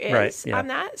value is on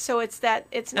that. So it's not.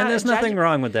 And there's nothing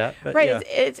wrong with that. But right.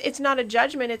 It's not a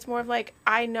judgment. It's more of like,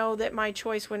 I know that my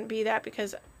choice wouldn't be that,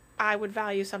 because I would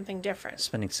value something different.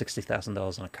 Spending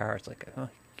 $60,000 on a car, it's like, oh,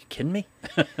 you kidding me?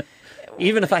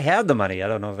 Even if I had the money, I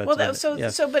don't know if it's but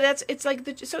it's like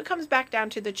so it comes back down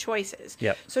to the choices.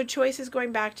 Yep. So choices,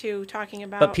 going back to talking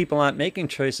about. But people aren't making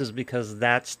choices because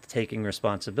that's taking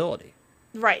responsibility.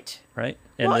 Right. Right.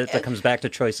 And that comes back to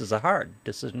choices are hard.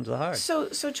 Decisions are hard. So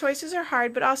choices are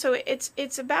hard, but also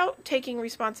it's about taking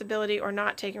responsibility or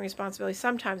not taking responsibility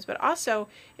sometimes. But also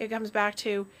it comes back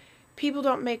to people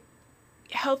don't make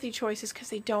healthy choices because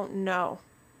they don't know.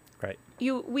 Right.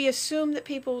 We assume that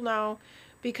people know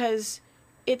because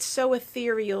it's so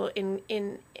ethereal in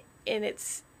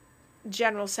its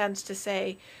general sense to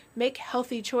say make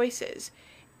healthy choices,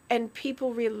 and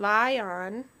people rely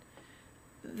on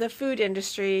the food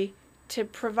industry to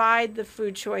provide the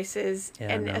food choices,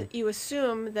 and you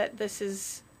assume that this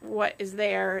is what is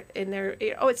there in there.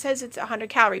 Oh, it says it's a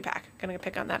 100-calorie pack. I'm going to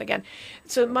pick on that again.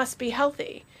 So it must be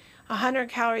healthy. 100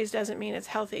 calories doesn't mean it's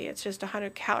healthy. It's just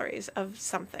 100 calories of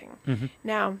something. Mm-hmm.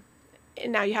 Now,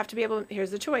 now you have to be able,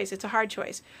 here's the choice. It's a hard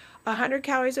choice. 100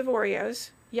 calories of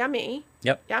Oreos, yummy,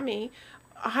 Yep. yummy.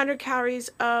 100 calories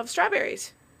of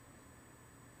strawberries.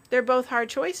 They're both hard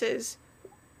choices,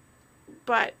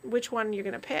 but which one you're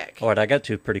going to pick? What I got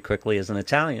to pretty quickly as an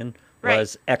Italian Right.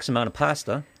 was X amount of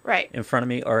pasta Right, in front of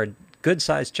me, or a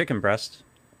good-sized chicken breast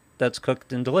that's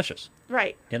cooked and delicious,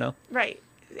 right, you know, right.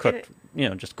 cooked,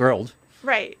 just grilled.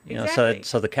 Right, You know, exactly.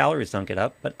 so the calories don't get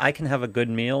up, but I can have a good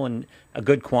meal and a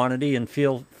good quantity and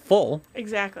feel full,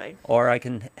 Exactly. or I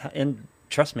can, and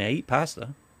trust me, I eat pasta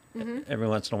Mm-hmm. every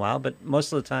once in a while, but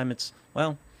most of the time it's,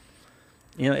 well,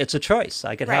 it's a choice.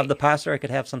 I could have Right. the pasta, or I could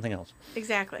have something else.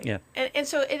 Exactly. Yeah. And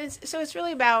so it is. So it's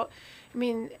really about, I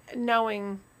mean,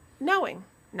 knowing,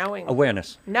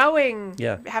 Awareness.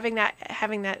 Yeah. having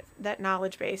that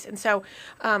knowledge base. And so,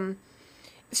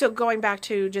 so going back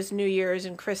to just New Year's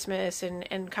and Christmas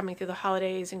and coming through the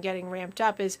holidays and getting ramped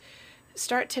up is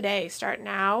start today, start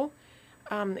now.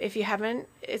 If you haven't,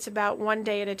 it's about one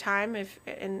day at a time.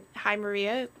 And hi,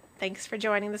 Maria. Thanks for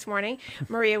joining this morning.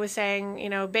 Maria was saying,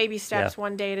 baby steps, Yeah.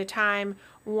 one day at a time,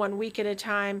 1 week at a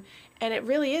time. And it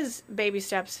really is baby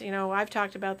steps. I've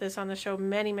talked about this on the show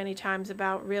many, many times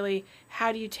about really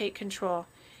how do you take control.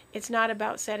 It's not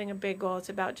about setting a big goal. It's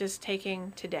about just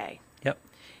taking today. Yep.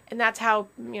 And that's how,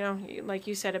 like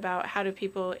you said about how do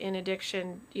people in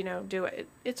addiction, do it.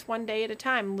 It's one day at a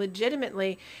time,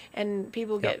 legitimately. And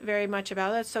people Yep. get very much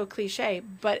about that's so cliche.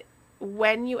 But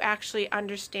when you actually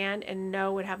understand and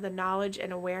know and have the knowledge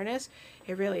and awareness,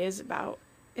 it really is about,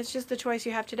 it's just the choice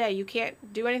you have today. You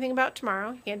can't do anything about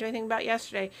tomorrow. You can't do anything about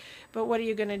yesterday. But what are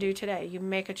you going to do today? You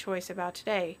make a choice about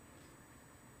today.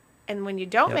 And when you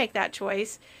don't Yep. make that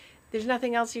choice, there's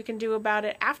nothing else you can do about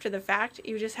it after the fact.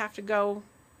 You just have to go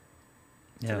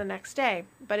to Yeah. the next day.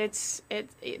 But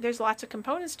there's lots of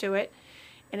components to it,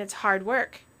 and it's hard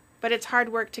work. But it's hard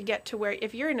work to get to where,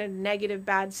 if you're in a negative,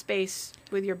 bad space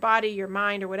with your body, your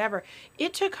mind, or whatever,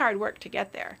 it took hard work to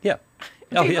get there. Yeah.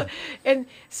 Oh, yeah. And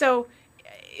so,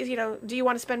 do you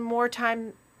want to spend more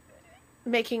time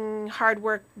making hard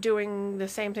work doing the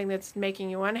same thing that's making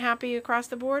you unhappy across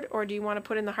the board? Or do you want to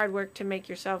put in the hard work to make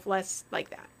yourself less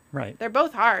like that? Right. They're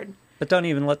both hard. But don't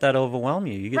even let that overwhelm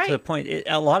you. You get to Right. the point.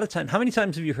 A lot of times, how many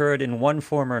times have you heard in one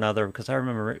form or another? Because I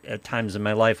remember at times in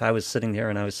my life, I was sitting there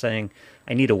and I was saying,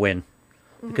 I need a win.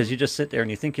 Because you just sit there and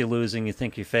you think you're losing, you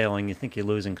think you're failing, you think you're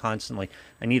losing constantly.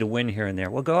 I need a win here and there.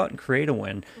 Well, go out and create a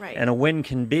win. Right. And a win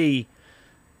can be,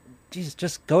 geez,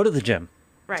 just go to the gym.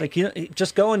 Right. It's like,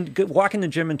 just go and walk in the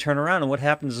gym and turn around. And what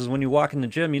happens is when you walk in the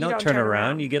gym, you don't turn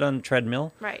around. You get on the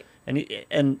treadmill. Right.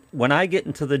 And when I get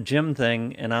into the gym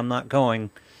thing and I'm not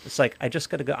going, it's like, I just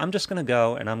got to go. I'm just going to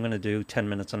go and I'm going to do 10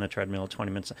 minutes on the treadmill,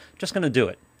 20 minutes. Just going to do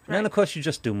it. And then, Right. of course, you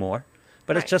just do more.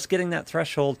 But Right. it's just getting that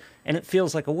threshold, and it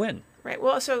feels like a win. Right.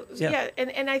 Well, so Yeah. yeah,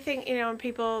 and I think and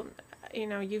people,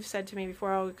 you've said to me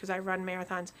before, because I run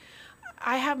marathons,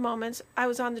 I have moments. I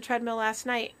was on the treadmill last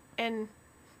night, and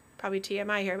probably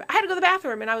TMI here, but I had to go to the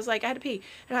bathroom, and I was like, I had to pee,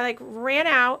 and I ran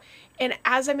out, and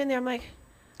as I'm in there, I'm like,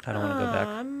 I don't want to go back.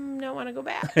 I don't want to go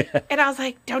back. And I was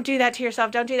like, don't do that to yourself.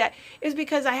 Don't do that. It was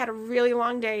because I had a really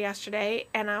long day yesterday,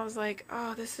 and I was like,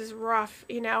 oh, this is rough,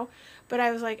 But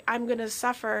I was like, I'm going to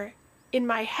suffer in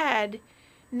my head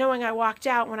knowing I walked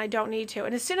out when I don't need to.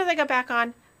 And as soon as I got back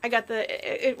on,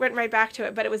 it went right back to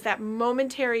it. But it was that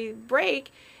momentary break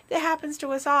that happens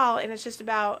to us all. And it's just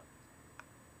about,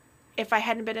 if I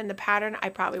hadn't been in the pattern, I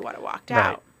probably would have walked Right.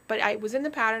 out. But I was in the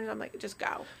pattern, and I'm like, just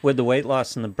go. With the weight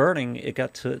loss and the burning, it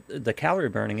got to the calorie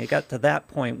burning. It got to that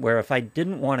point where if I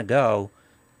didn't want to go,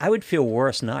 I would feel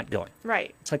worse not going.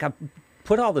 Right. It's like I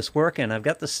put all this work in. I've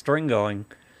got the string going.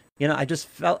 I just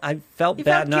felt You bad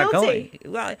felt not guilty.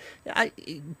 going. Well,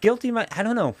 guilty. I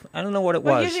don't know. I don't know what it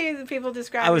Well, was. usually people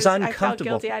describe I was it as, I felt uncomfortable.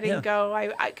 guilty. I didn't Yeah.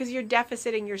 go. Because you're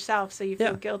deficiting yourself, so you feel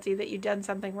Yeah. guilty that you've done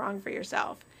something wrong for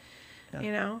yourself.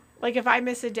 Yeah. Like if I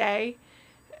miss a day,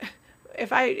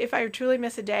 if I truly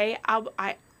miss a day,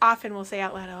 I often will say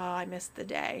out loud, "Oh, I missed the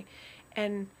day,"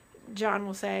 and John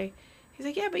will say, he's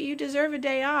like, "Yeah, but you deserve a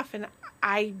day off," and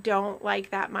I don't like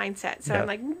that mindset. So Yeah. I'm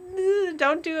like,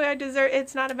 "Don't do it. I deserve."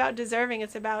 It's not about deserving.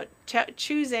 It's about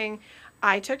choosing.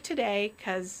 I took today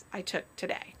because I took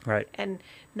today. Right. And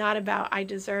not about I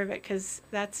deserve it, because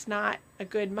that's not a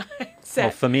good mindset. Well,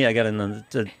 for me, I got in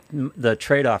the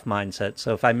trade-off mindset.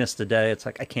 So if I missed a day, it's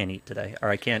like I can't eat today, or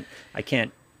I can't, I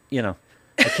can't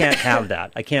have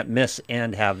that. I can't miss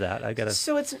and have that. I gotta.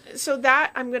 So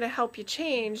that I'm going to help you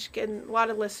change, and a lot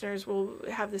of listeners will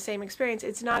have the same experience.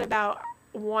 It's not about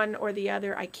one or the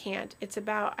other. I can't. It's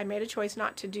about I made a choice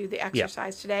not to do the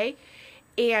exercise today,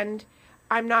 and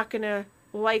I'm not going to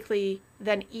likely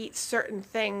than eat certain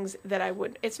things that I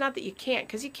wouldn't. It's not that you can't,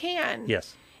 because you can.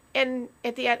 Yes. And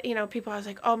at the end, people, I was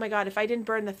like, oh my God, if I didn't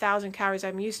burn the 1,000 calories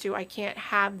I'm used to, I can't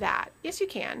have that. Yes, you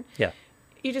can. Yeah.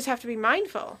 You just have to be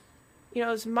mindful.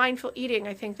 It's mindful eating.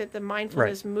 I think that the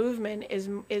mindfulness movement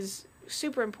is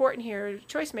super important here.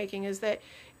 Choice making is that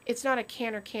it's not a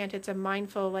can or can't. It's a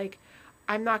mindful, like,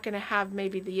 I'm not going to have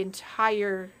maybe the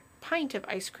entire pint of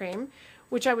ice cream,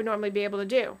 which I would normally be able to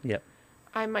do. Yep.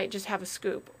 I might just have a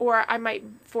scoop. Or I might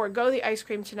forego the ice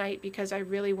cream tonight because I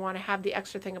really want to have the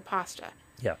extra thing of pasta.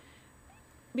 Yeah.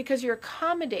 Because you're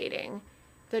accommodating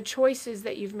the choices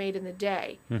that you've made in the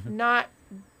day, not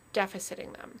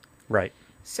deficiting them. Right.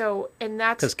 So, and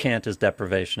that's... Because can't is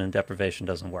deprivation, and deprivation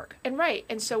doesn't work. And right.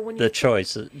 And so when the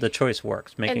choice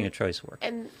works. Making a choice works.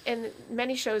 And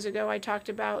many shows ago, I talked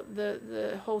about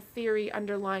the whole theory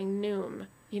underlying Noom,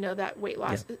 that weight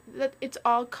loss. Yeah. That it's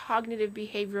all cognitive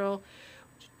behavioral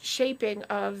shaping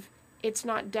of, it's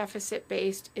not deficit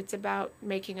based. It's about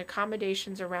making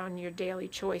accommodations around your daily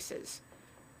choices.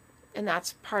 And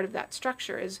that's part of that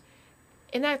structure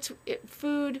and that's it,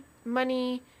 food,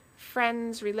 money,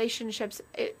 friends, relationships.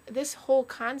 This whole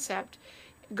concept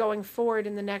going forward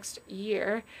in the next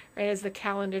year, right, as the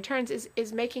calendar turns,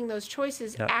 is making those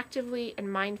choices actively and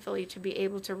mindfully to be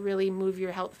able to really move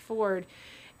your health forward.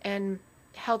 And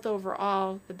health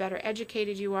overall, the better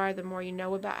educated you are, the more you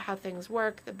know about how things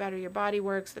work, the better your body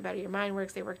works, the better your mind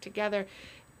works. They work together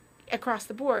across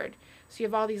the board. So you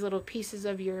have all these little pieces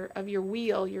of your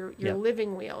wheel, your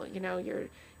living wheel, your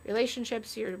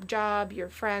relationships, your job, your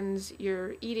friends,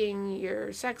 your eating,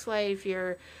 your sex life,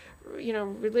 your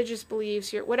religious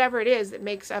beliefs, your whatever it is that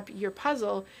makes up your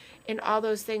puzzle, and all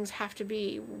those things have to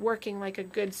be working like a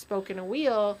good spoke in a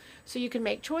wheel so you can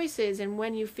make choices. And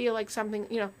when you feel like something,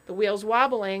 the wheel's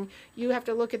wobbling, you have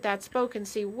to look at that spoke and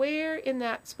see where in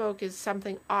that spoke is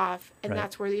something off, and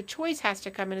that's where the choice has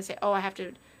to come in and say, oh, I have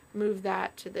to move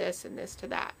that to this and this to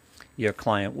that. Your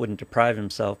client wouldn't deprive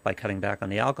himself by cutting back on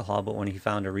the alcohol, but when he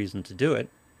found a reason to do it,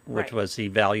 which was he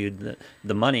valued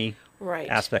the money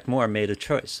aspect more, made a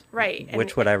choice. Right.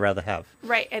 Which would I rather have?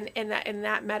 Right. And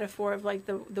that metaphor of like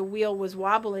the wheel was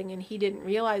wobbling, and he didn't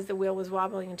realize the wheel was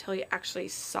wobbling until he actually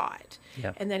saw it.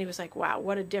 Yeah. And then he was like, wow,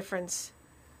 what a difference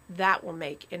that will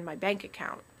make in my bank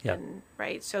account. Yeah. And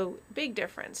right. So big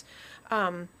difference.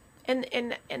 And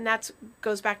that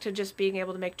goes back to just being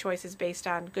able to make choices based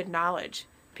on good knowledge.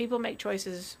 People make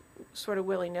choices sort of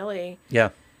willy-nilly. Yeah.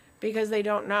 Because they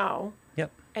don't know.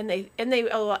 Yep. And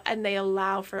they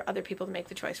allow for other people to make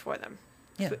the choice for them.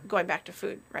 Yeah. Going back to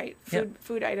food, right?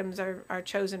 Food items are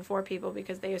chosen for people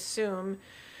because they assume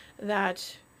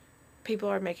that people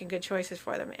are making good choices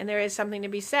for them. And there is something to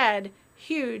be said,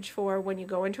 huge, for when you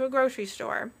go into a grocery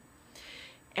store,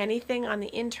 anything on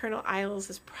the internal aisles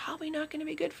is probably not going to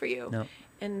be good for you. No.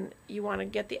 And you want to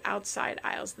get the outside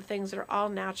aisles, the things that are all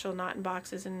natural, not in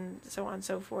boxes and so on and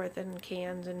so forth, and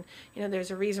cans. And, there's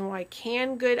a reason why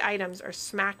canned good items are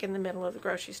smack in the middle of the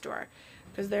grocery store,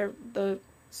 because they're the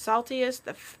saltiest,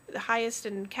 the highest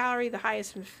in calorie, the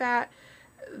highest in fat,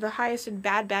 the highest in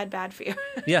bad for you.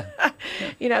 Yeah.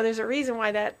 There's a reason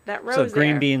why that row so is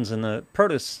green there. Beans in the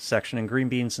produce section and green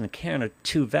beans in the can are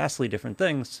two vastly different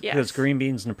things. Yes. Because green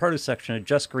beans in the produce section are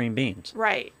just green beans.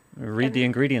 Right. Read the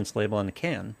ingredients label on the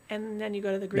can. And then you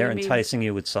go to the green They're beans. enticing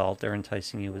you with salt. They're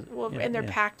enticing you with... and they're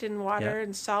packed in water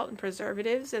and salt and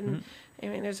preservatives. And,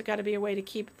 there's got to be a way to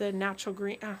keep the natural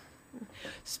green...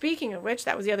 Speaking of which,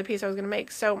 that was the other piece I was going to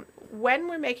make. So when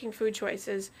we're making food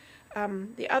choices,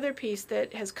 the other piece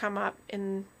that has come up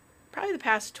in probably the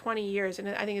past 20 years, and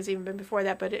I think it's even been before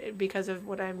that, but because of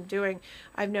what I'm doing,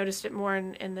 I've noticed it more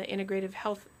in the integrative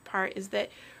health part, is that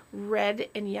red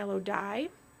and yellow dye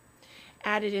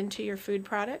added into your food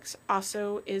products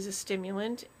also is a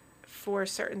stimulant for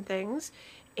certain things.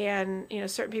 And,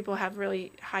 certain people have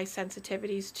really high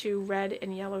sensitivities to red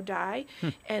and yellow dye,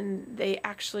 and they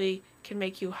actually can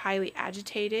make you highly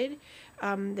agitated.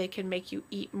 They can make you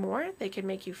eat more. They can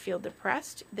make you feel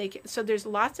depressed. So there's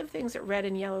lots of things that red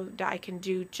and yellow dye can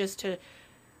do just to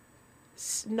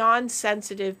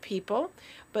non-sensitive people,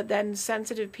 but then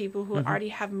sensitive people who already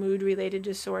have mood-related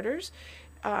disorders,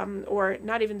 or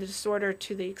not even the disorder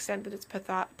to the extent that it's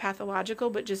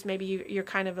pathological, but just maybe you're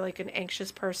kind of like an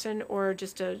anxious person or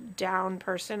just a down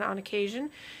person on occasion.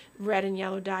 Red and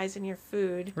yellow dyes in your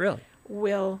food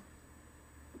will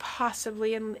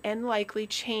possibly and likely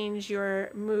change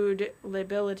your mood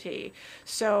lability.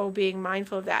 So being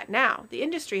mindful of that. Now, the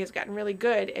industry has gotten really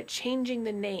good at changing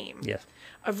the name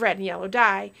of red and yellow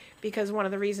dye, because one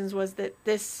of the reasons is that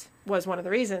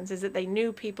they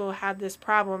knew people had this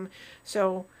problem.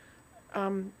 So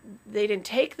they didn't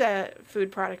take the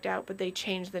food product out, but they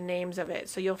changed the names of it.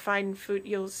 So you'll find food,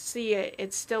 you'll see it,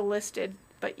 it's still listed,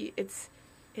 but it's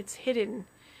hidden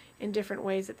in different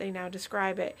ways that they now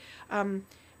describe it.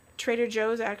 Trader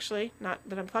Joe's, actually, not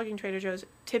that I'm plugging Trader Joe's,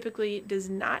 typically does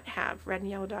not have red and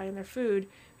yellow dye in their food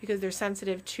because they're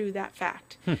sensitive to that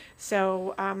fact.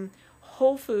 So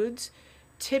Whole Foods,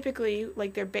 typically,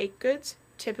 like their baked goods,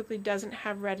 typically doesn't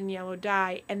have red and yellow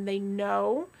dye, and they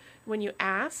know when you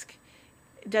ask,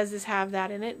 does this have that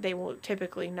in it? They will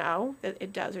typically know that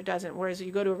it does or doesn't. Whereas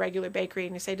you go to a regular bakery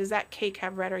and you say, does that cake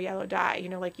have red or yellow dye? You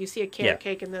know, like you see a carrot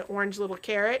cake and the orange little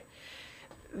carrot,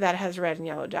 that has red and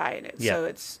yellow dye in it. Yeah. So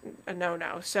it's a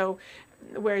no-no. So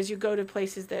whereas you go to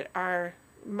places that are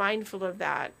mindful of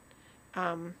that,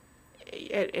 and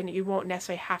you won't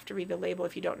necessarily have to read the label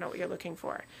if you don't know what you're looking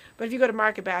for. But if you go to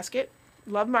Market Basket,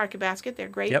 love Market Basket, they're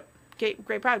great,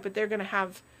 great product, but they're going to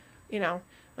have,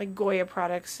 like Goya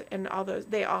products and all those,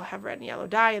 they all have red and yellow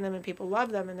dye in them, and people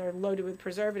love them, and they're loaded with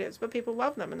preservatives, but people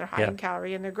love them, and they're high in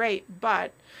calorie, and they're great,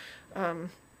 but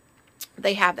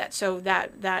they have that. So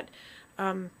that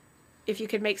if you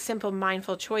could make simple,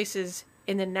 mindful choices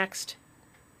in the next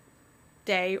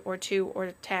day or 2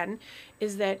 or 10,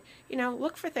 is that,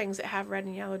 look for things that have red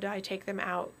and yellow dye, take them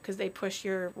out, because they push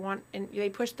they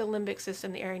push the limbic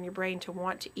system, the area in your brain, to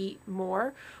want to eat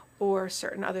more or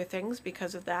certain other things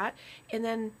because of that. And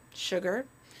then sugar,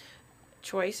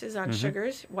 choices on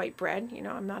sugars, white bread.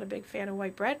 I'm not a big fan of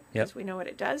white bread because we know what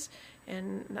it does,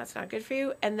 and that's not good for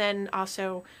you. And then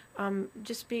also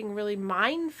just being really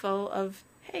mindful of,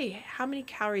 hey, how many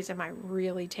calories am I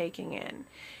really taking in?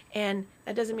 And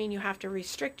that doesn't mean you have to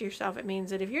restrict yourself. It means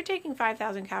that if you're taking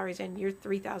 5,000 calories in, you're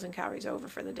 3,000 calories over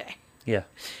for the day. Yeah.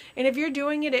 And if you're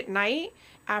doing it at night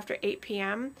after 8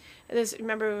 p.m.,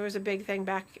 remember it was a big thing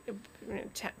back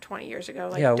 20 years ago.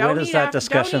 Like, where does that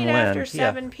discussion land? Don't eat after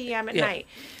 7 p.m. at night.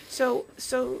 So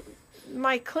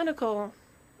my clinical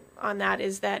on that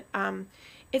is that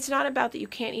it's not about that you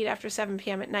can't eat after 7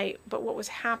 p.m. at night, but what was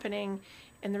happening,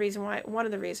 and one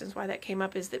of the reasons why that came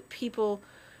up, is that people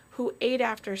who ate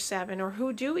after 7 or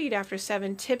who do eat after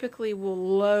 7 typically will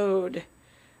load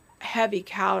heavy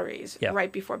calories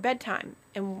right before bedtime.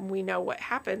 And we know what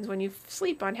happens when you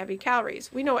sleep on heavy calories.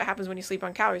 We know what happens when you sleep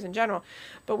on calories in general.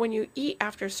 But when you eat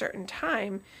after a certain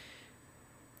time,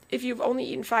 if you've only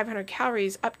eaten 500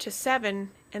 calories up to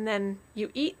 7, and then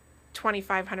you eat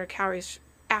 2,500 calories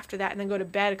after that and then go to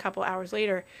bed a couple hours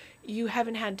later, you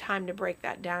haven't had time to break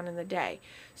that down in the day.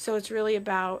 So it's really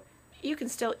about, you can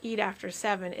still eat after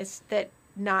 7. It's that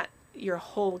not your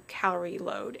whole calorie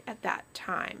load at that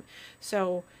time.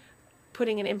 So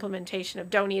putting an implementation of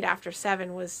don't eat after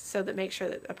 7 was so that make sure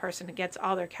that a person gets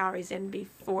all their calories in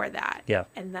before that. Yeah.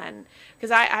 And then,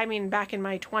 because I mean, back in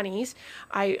my 20s,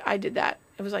 I did that.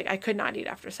 It was like I could not eat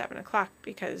after 7 o'clock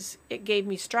because it gave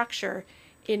me structure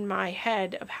in my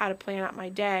head of how to plan out my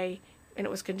day. And it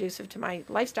was conducive to my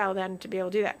lifestyle then to be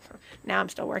able to do that. Now I'm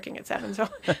still working at 7, so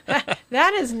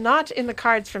that is not in the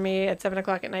cards for me at 7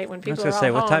 o'clock at night when people are all home. I was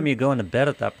going to say, what time are you going to bed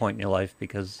at that point in your life?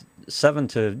 Because 7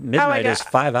 to midnight is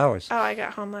 5 hours. Oh, I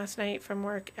got home last night from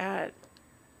work at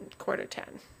 9:45.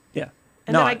 Yeah.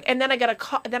 And then I got a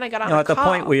call. Then I got on a call. At the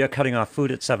point where you're cutting off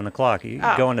food at 7 o'clock, you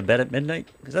going to bed at midnight?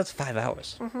 Because that's 5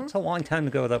 hours. It's a long time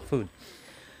to go without food.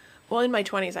 Well, in my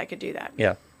 20s, I could do that.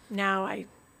 Yeah. Now I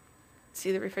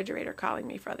see the refrigerator calling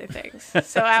me for other things.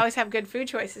 So I always have good food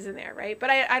choices in there, right? But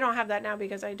I don't have that now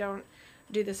because I don't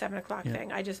do the 7 o'clock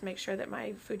thing. I just make sure that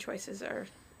my food choices are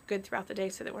good throughout the day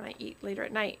so that when I eat later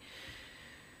at night,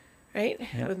 right,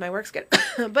 with my work schedule.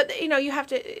 But, you have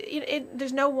to,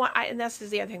 there's no one, and this is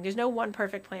the other thing, there's no one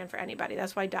perfect plan for anybody.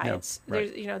 That's why diets,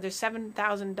 there's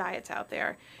 7,000 diets out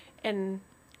there, and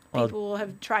people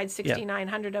have tried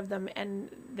 6,900 of them, and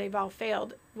they've all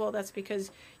failed. Well, that's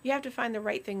because you have to find the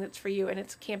right thing that's for you, and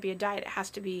it can't be a diet. It has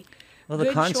to be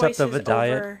the concept of a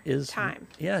diet is time.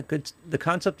 Good. The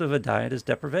concept of a diet is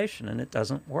deprivation, and it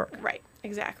doesn't work. Right.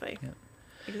 Exactly. Yeah.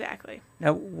 Exactly.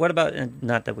 Now, what about, and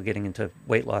not that we're getting into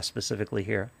weight loss specifically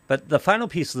here, but the final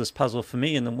piece of this puzzle for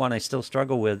me, and the one I still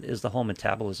struggle with, is the whole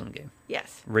metabolism game.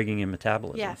 Yes. Rigging your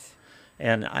metabolism. Yes.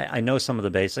 And I know some of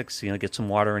the basics, get some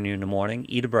water in you in the morning,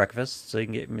 eat a breakfast so you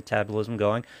can get your metabolism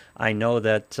going. I know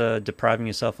that depriving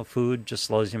yourself of food just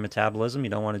slows your metabolism.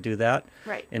 You don't want to do that.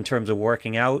 Right. In terms of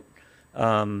working out,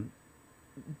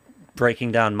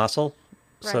 breaking down muscle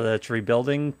so that it's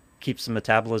rebuilding, keeps the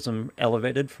metabolism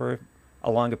elevated for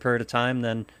a longer period of time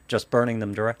than just burning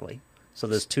them directly. So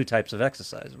there's 2 types of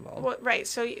exercise involved. Well, right.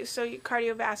 So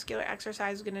cardiovascular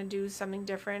exercise is going to do something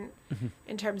different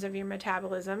in terms of your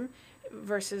metabolism.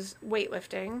 versus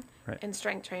weightlifting. Right. And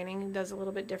strength training does a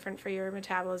little bit different for your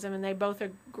metabolism, and they both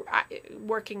are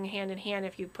working hand in hand.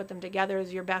 If you put them together,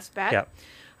 is your best bet. Yeah.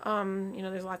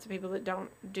 There's lots of people that don't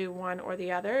do one or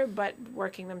the other, but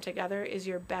working them together is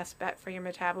your best bet for your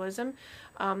metabolism.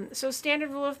 So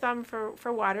standard rule of thumb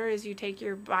for water is you take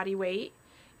your body weight,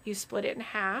 you split it in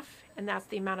half, and that's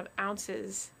the amount of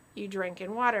ounces you drink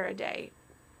in water a day.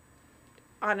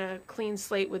 On a clean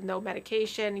slate with no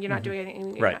medication, you're not doing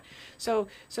anything. Right. So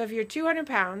if you're 200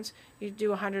 pounds, you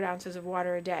do 100 ounces of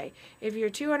water a day. If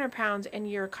you're 200 pounds and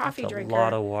you're a coffee That's drinker, a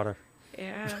lot of water.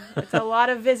 yeah, it's a lot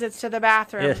of visits to the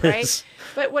bathroom, It right? is.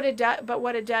 But what it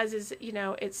does is,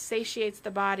 it satiates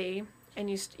the body, and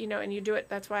you do it.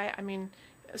 That's why,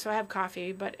 so I have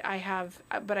coffee, but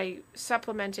I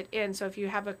supplement it in. So if you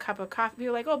have a cup of coffee,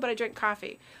 people are like, oh, but I drink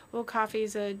coffee. Well, coffee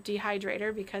is a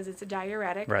dehydrator because it's a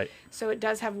diuretic. Right. So it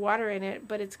does have water in it,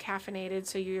 but it's caffeinated.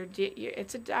 So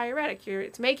it's a diuretic.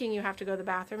 It's making you have to go to the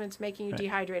bathroom. It's making you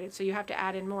dehydrated. So you have to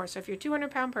add in more. So if you're a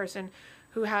 200-pound person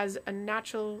who has a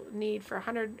natural need for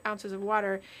 100 ounces of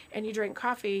water and you drink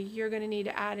coffee, you're going to need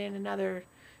to add in another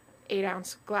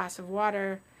 8-ounce glass of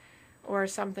water or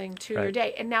something to your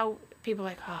day. And now people are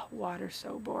like, oh, water's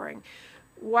so boring.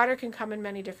 Water can come in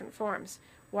many different forms.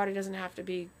 Water doesn't have to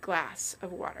be glass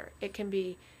of water. It can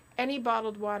be any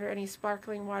bottled water, any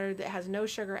sparkling water that has no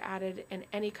sugar added and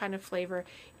any kind of flavor.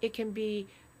 It can be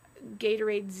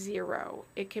Gatorade Zero.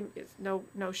 It's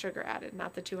no sugar added,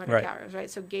 not the 200 calories, right?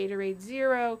 So Gatorade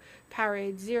Zero,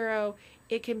 Powerade Zero.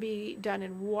 It can be done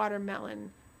in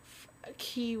watermelon,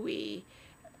 kiwi,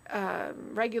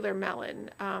 regular melon.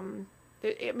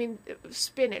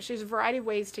 Spinach. There's a variety of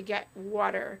ways to get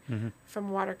water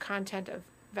from water content of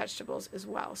vegetables as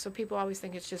well. So people always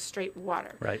think it's just straight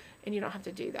water. Right. And you don't have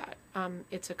to do that.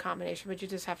 It's a combination, but you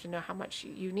just have to know how much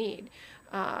you need.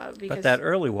 Because But that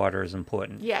early water is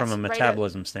important from a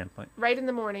metabolism standpoint. Right in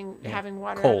the morning, having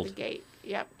water Cold. out of the gate.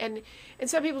 Yep. And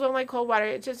some people don't like cold water.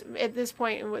 It just, at this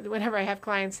point, whenever I have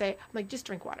clients say, I'm like, just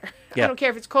drink water. Yeah. I don't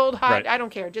care if it's cold, hot, Right. I don't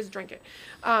care. Just drink it.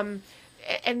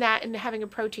 And having a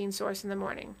protein source in the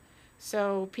morning.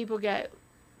 So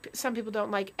some people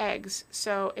don't like eggs.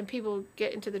 And people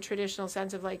get into the traditional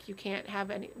sense of like, you can't have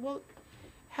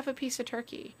have a piece of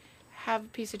turkey, have a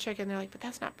piece of chicken. They're like, but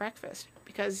that's not breakfast,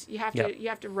 because you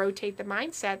have to rotate the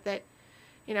mindset that,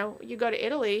 you go to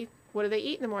Italy, what do they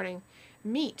eat in the morning?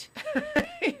 Meat.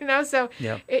 So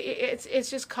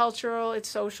it's just cultural, it's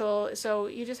social. So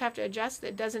you just have to adjust.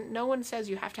 No one says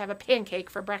you have to have a pancake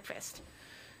for breakfast.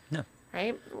 No.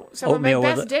 Right? Some Oatmeal of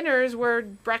my best dinners were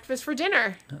breakfast for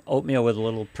dinner. Oatmeal with a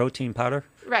little protein powder.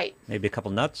 Right. Maybe a couple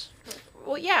nuts.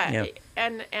 Well, yeah.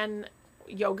 And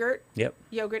yogurt. Yep.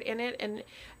 Yogurt in it. And,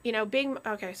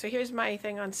 so here's my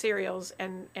thing on cereals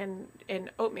and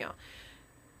oatmeal.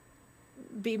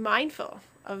 Be mindful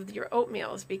of your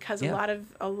oatmeals, because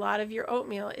a lot of your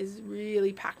oatmeal is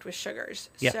really packed with sugars.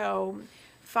 Yeah. So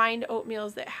find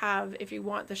oatmeals that have, if you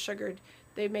want the sugared,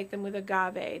 they make them with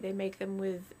agave. They make them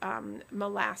with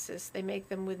molasses. They make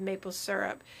them with maple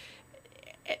syrup.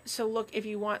 So look, if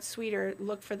you want sweeter,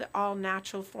 look for the all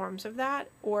natural forms of that,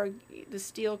 or the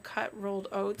steel cut rolled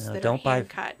oats that are hand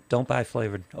cut. Don't buy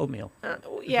flavored oatmeal.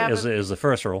 Is the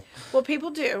first rule. Well, people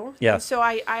do. Yeah. And so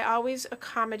I always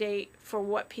accommodate for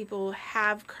what people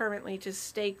have currently to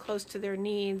stay close to their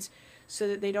needs, so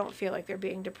that they don't feel like they're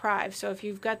being deprived. So if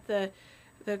you've got the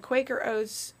Quaker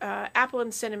Oats apple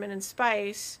and cinnamon and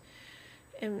spice,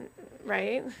 and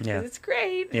right, yeah, it's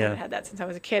great. Yeah. I haven't had that since I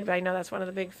was a kid, but I know that's one of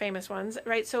the big famous ones,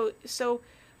 right? So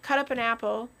cut up an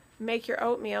apple, make your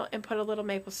oatmeal, and put a little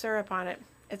maple syrup on it.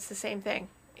 It's the same thing.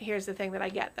 Here's the thing that I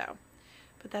get though,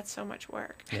 but that's so much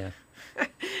work. Yeah.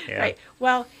 Right.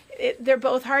 Well, they're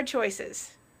both hard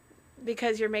choices,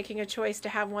 because you're making a choice to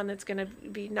have one that's going to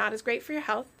be not as great for your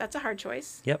health. That's a hard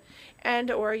choice. Yep.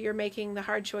 Or you're making the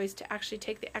hard choice to actually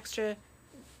take the extra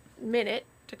minute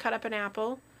to cut up an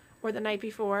apple, or the night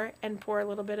before, and pour a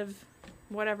little bit of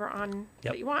whatever on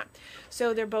that you want.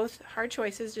 So they're both hard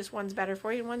choices. Just one's better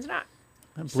for you and one's not.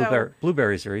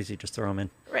 Blueberries are easy. Just throw them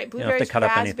in. Right. Blueberries, cut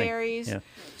up raspberries,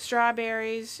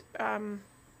 strawberries,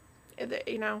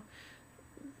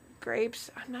 grapes.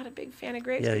 I'm not a big fan of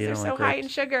grapes because they're so high in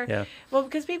sugar. Yeah. Well,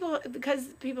 because people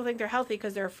think they're healthy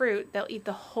because they're a fruit, they'll eat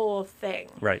the whole thing.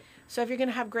 Right. So if you're going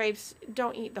to have grapes,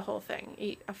 don't eat the whole thing.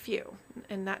 Eat a few,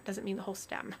 and that doesn't mean the whole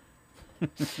stem.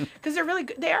 Because they're really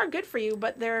good. They are good for you,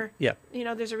 but they're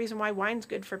there's a reason why wine's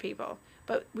good for people.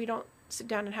 But we don't sit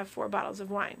down and have 4 bottles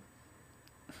of wine,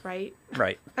 right?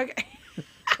 Right. Okay.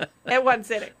 At one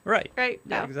sitting. Right. Right.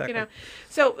 Yeah, no,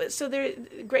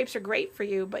 exactly. Grapes are great for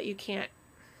you, but you can't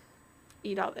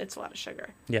eat all. It's a lot of sugar.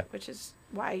 Yeah. Which is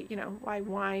why, why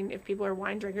wine, if people are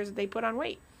wine drinkers, they put on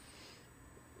weight,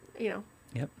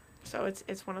 Yep. So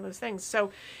it's one of those things.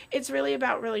 So it's really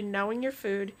about really knowing your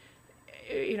food,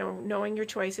 knowing your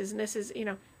choices. And this is,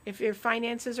 if your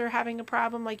finances are having a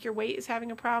problem, like your weight is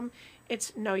having a problem,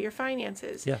 it's know your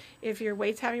finances. Yeah. If your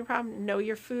weight's having a problem, know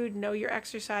your food, know your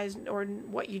exercise, or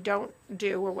what you don't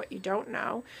do or what you don't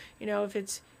know. If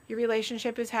it's your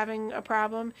relationship is having a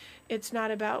problem, it's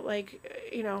not about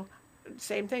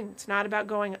same thing. It's not about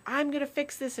going, I'm going to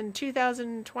fix this in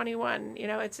 2021.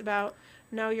 It's about,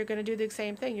 no, you're going to do the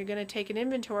same thing. You're going to take an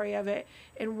inventory of it,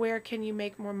 and where can you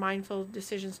make more mindful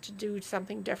decisions to do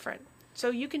something different.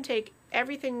 So you can take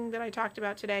everything that I talked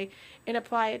about today and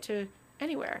apply it to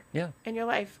anywhere in your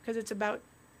life, because it's about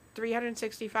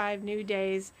 365 new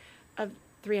days of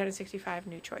 365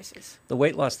 new choices. The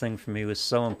weight loss thing for me was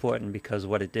so important because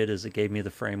what it did is it gave me the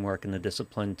framework and the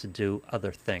discipline to do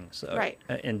other things. Right.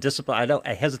 And discipline,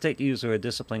 I hesitate to use the word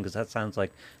discipline because that sounds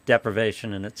like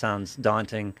deprivation and it sounds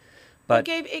daunting. But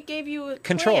it gave you a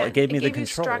control. plan. It gave me the the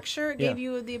control. control. Structure. It gave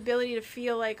you the ability to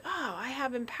feel like, oh, I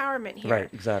have empowerment here. Right,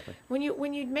 exactly. When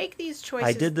you make these choices,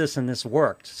 I did this and this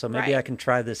worked, so maybe I can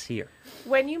try this here.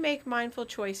 When you make mindful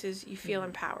choices, you feel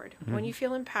empowered. Mm-hmm. When you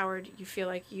feel empowered, you feel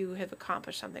like you have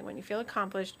accomplished something. When you feel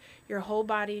accomplished, your whole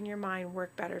body and your mind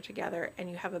work better together, and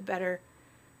you have a better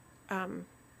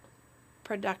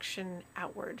production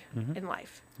outward in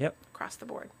life. Yep. Across the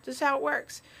board. This is how it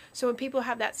works. So when people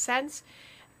have that sense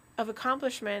of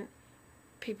accomplishment,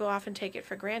 people often take it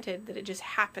for granted that it just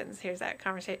happens. Here's that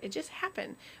conversation. It just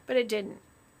happened, but it didn't.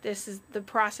 This is the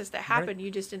process that happened. Right.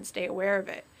 You just didn't stay aware of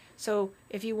it. So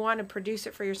if you want to produce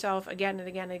it for yourself again and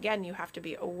again and again, you have to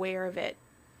be aware of it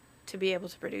to be able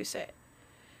to produce it.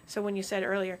 So when you said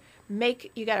earlier,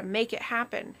 you got to make it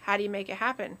happen. How do you make it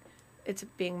happen? It's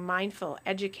being mindful,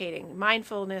 educating.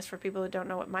 Mindfulness, for people that don't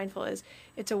know what mindful is,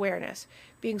 it's awareness.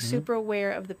 Being super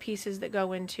aware of the pieces that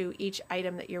go into each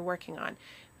item that you're working on.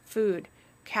 Food,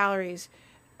 calories,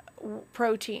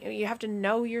 protein. You have to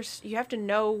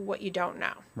know what you don't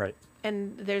know. Right.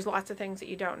 And there's lots of things that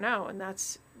you don't know, and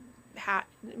that's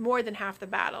more than half the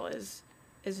battle is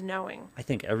knowing. I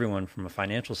think everyone from a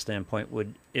financial standpoint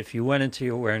would, if you went into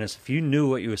your awareness, if you knew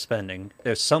what you were spending,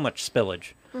 there's so much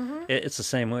spillage. Mm-hmm. It's the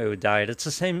same way with diet. It's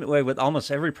the same way with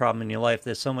almost every problem in your life.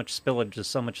 There's so much spillage, there's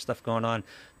so much stuff going on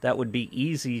that would be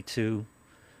easy to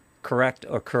correct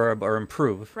or curb or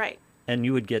improve. Right. And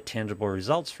you would get tangible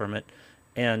results from it.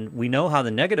 And we know how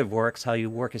the negative works, how you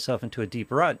work yourself into a deep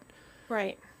rut.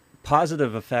 Right.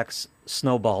 Positive effects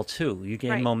snowball too. You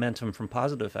gain momentum from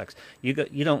positive effects. You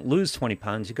don't lose 20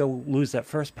 pounds. You go lose that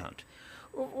first pound,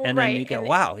 and then you go,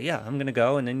 wow, yeah, I'm going to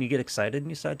go, and then you get excited and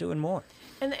you start doing more.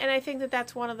 And I think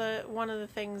that's one of the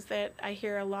things that I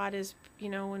hear a lot is,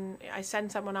 when I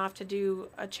send someone off to do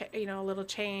a little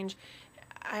change,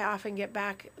 I often get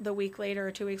back the week later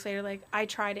or 2 weeks later, like, I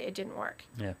tried it, it didn't work.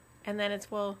 Yeah. And then it's,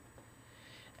 well,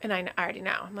 and I already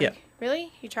know. I'm like,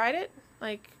 really? You tried it?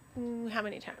 Like, how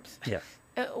many times? Yeah.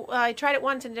 Well, I tried it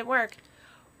once and it didn't work.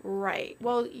 Right.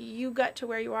 Well, you got to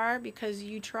where you are because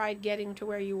you tried getting to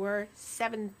where you were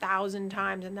 7,000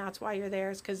 times, and that's why you're there,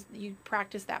 is because you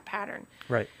practice that pattern.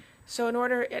 Right. So in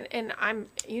order, and I'm,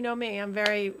 me, I'm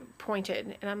very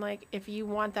pointed, and I'm like, if you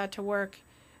want that to work,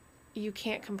 you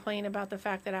can't complain about the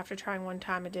fact that after trying one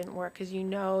time it didn't work, because you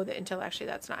know that intellectually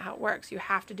that's not how it works. You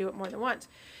have to do it more than once.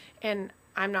 And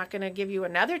I'm not going to give you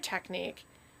another technique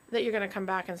that you're going to come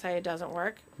back and say it doesn't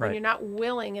work when you're not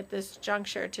willing at this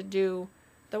juncture to do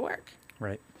the work.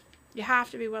 Right. You have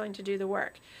to be willing to do the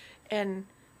work. And,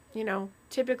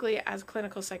 typically as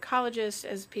clinical psychologists,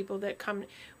 as people that come,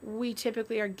 we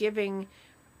typically are giving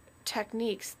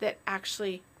techniques that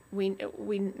actually we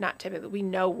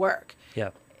know work. Yeah.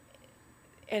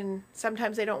 And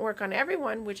sometimes they don't work on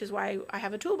everyone, which is why I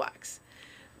have a toolbox.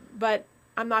 But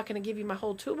I'm not going to give you my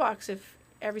whole toolbox if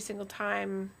every single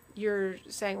time you're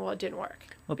saying, well, it didn't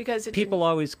work. Well, because people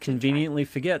always conveniently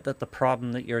forget that the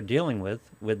problem that you're dealing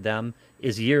with them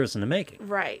is years in the making.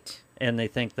 Right. And they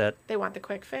think that they want the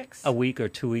quick fix. A week or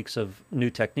 2 weeks of new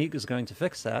technique is going to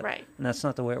fix that. Right. And that's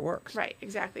not the way it works. Right,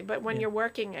 exactly. But when you're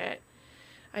working it,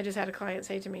 I just had a client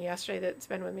say to me yesterday that's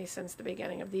been with me since the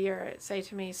beginning of the year, say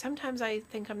to me, sometimes I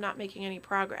think I'm not making any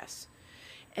progress.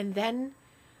 And then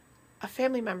a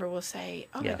family member will say,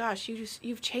 oh my gosh,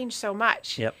 you've changed so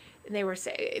much. Yep. And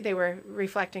they were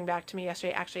reflecting back to me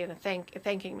yesterday, actually, and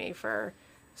thanking me for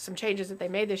some changes that they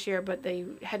made this year, but they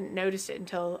hadn't noticed it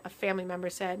until a family member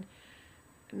said,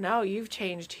 no, you've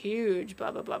changed huge,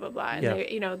 blah, blah, blah, blah, blah. And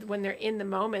they, when they're in the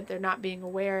moment, they're not being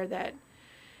aware that,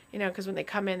 because when they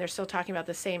come in, they're still talking about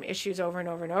the same issues over and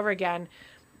over and over again.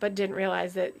 but didn't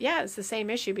realize that, yeah, it's the same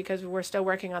issue because we're still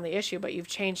working on the issue, but you've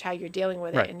changed how you're dealing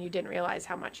with Right. it, and you didn't realize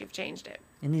how much you've changed it.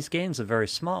 And these gains are very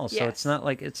small, so it's Yes. not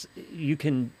like you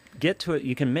can get to it.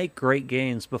 You can make great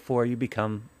gains before you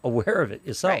become aware of it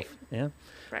yourself. Right. Yeah.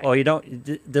 Right. Or you don't.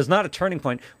 There's not a turning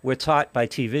point. We're taught by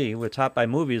TV. We're taught by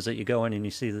movies that you go in and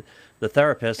you see the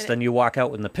therapist, and you walk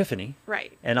out with an epiphany.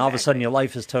 Right. And all of a sudden, Exactly. your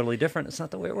life is totally different. It's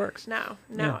not the way it works. No.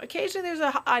 Yeah. Occasionally there's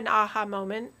an aha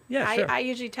moment. Yeah, sure. I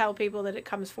usually tell people that it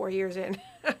comes 4 years in.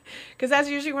 Because that's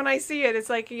usually when I see it. It's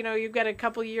like, you've got a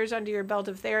couple years under your belt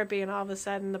of therapy, and all of a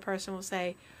sudden the person will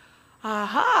say,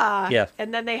 aha. Yeah.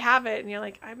 And then they have it, and you're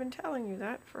like, I've been telling you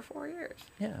that for 4 years.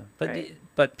 Yeah. But Right.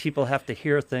 but people have to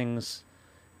hear things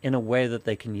in a way that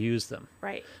they can use them.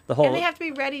 Right. The whole And they have to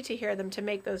be ready to hear them, to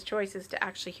make those choices, to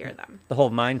actually hear them. the whole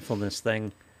mindfulness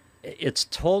thing, it's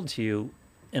told to you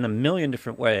in a million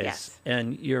different ways, Yes.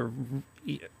 and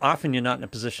often you're not in a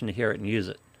position to hear it and use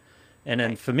it. And then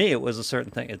Right. for me, it was a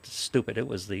certain thing. It's stupid. It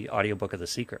was the audiobook of The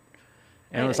Secret,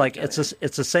 and I it was know like you're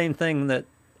it's the same thing that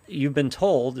you've been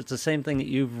told. It's the same thing that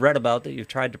you've read about, that you've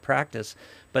tried to practice,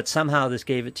 but somehow this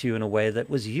gave it to you in a way that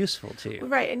was useful to you.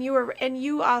 Right, and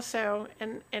you also,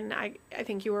 and I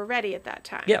think you were ready at that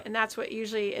time. Yeah. And that's what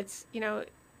usually it's,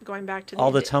 going back to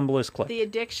All the tumblers click. the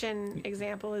addiction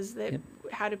example is that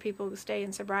how do people stay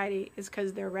in sobriety is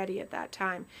because they're ready at that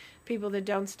time. People that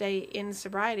don't stay in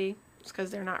sobriety is because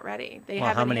they're not ready. They Well,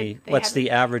 haven't how many? hit- they What's haven't- the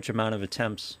average amount of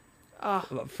attempts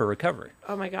for recovery?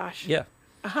 Oh my gosh. Yeah.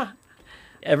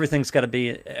 Everything's got to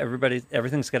be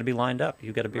everything's got to be lined up.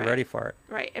 You've got to be Right. ready for it.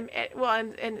 Right.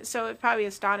 And so it probably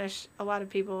astonished a lot of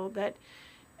people that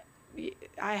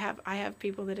I have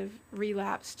people that have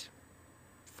relapsed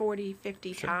 40,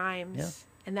 50 Sure. times.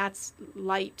 Yeah. And that's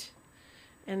light.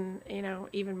 And,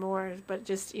 even more, but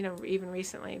just, even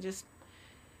recently, just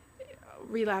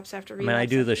relapse after I relapse. mean, I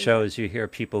do the after- shows. You hear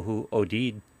people who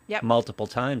OD'd Yep. multiple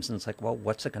times, and it's like, well,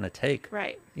 what's it going to take?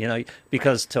 Right.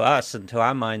 Because to us and to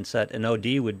our mindset, an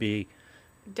OD would be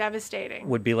Devastating.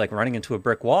 like running into a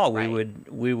brick wall. Right.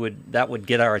 We would that would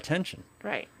get our attention.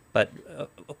 Right. But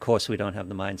of course, we don't have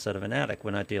the mindset of an addict.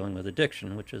 We're not dealing with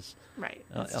addiction, which is Right.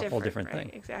 a It's whole different right,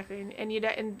 thing. Exactly.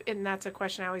 And that's a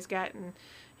question I always get, and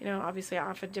obviously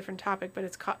off a different topic, but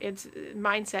it's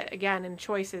mindset again and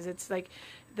choices. It's like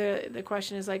the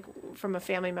question is like from a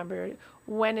family member,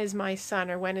 when is my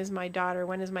son or when is my daughter,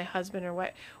 when is my husband or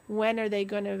when are they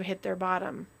going to hit their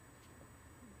bottom?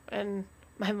 And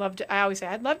I always say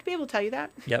I'd love to be able to tell you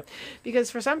that. Yep. Because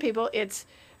for some people it's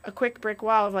a quick brick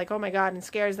wall of like, oh my God, and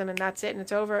scares them and that's it and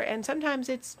it's over. And sometimes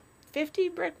it's 50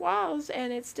 brick walls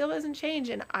and it still doesn't change,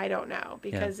 and I don't know,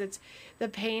 because the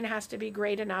pain has to be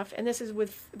great enough. And this is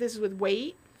with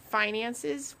weight,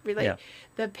 finances, Yeah.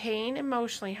 the pain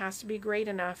emotionally has to be great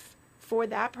enough for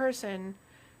that person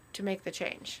to make the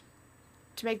change,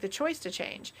 to make the choice to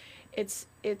change. It's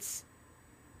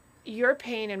your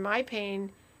pain and my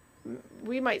pain.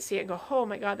 We might see it and go, oh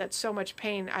my God, that's so much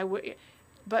pain.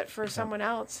 But for someone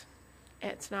else,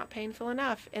 it's not painful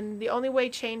enough. And the only way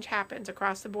change happens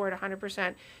across the board,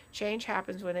 100%, change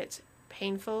happens when it's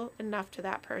painful enough to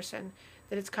that person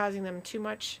that it's causing them too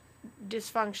much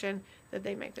dysfunction that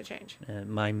they make the change.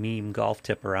 My meme golf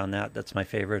tip around that's my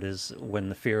favorite, is when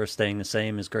the fear of staying the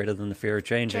same is greater than the fear of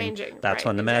changing. That's right,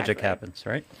 when the magic exactly. happens,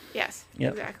 right? Yes,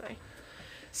 Yep. exactly.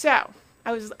 So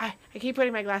I keep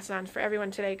putting my glasses on for everyone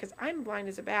today because I'm blind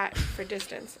as a bat for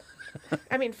distance.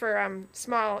 I mean, for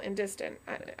small and distant.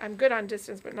 I'm good on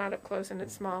distance, but not up close, and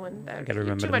it's small and I got to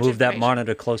remember too to much move that information.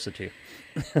 monitor closer to you.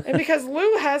 And because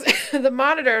Lou has the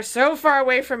monitor so far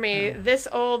away from me, this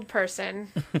old person.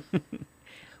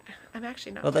 I'm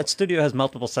actually not. Well, that old. studio has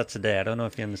multiple sets a day. I don't know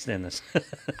if you understand this. But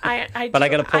I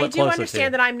gotta pull it do closer to you.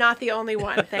 understand that I'm not the only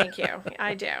one. Thank you.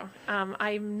 I do.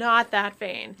 I'm not that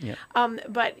vain. Yeah.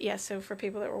 But yes, so for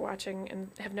people that were watching and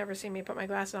have never seen me put my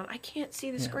glasses on, I can't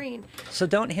see the screen. So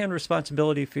don't hand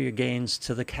responsibility for your gains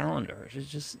to the calendar.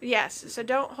 It's just Yes. So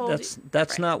don't hold. that's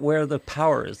right. not where the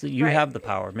power is. That you Right. have the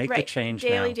power. Make the Right. change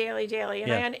daily, now. daily.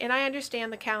 And, Yeah. I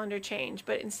understand the calendar change,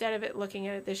 but instead of it looking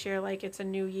at it this year like it's a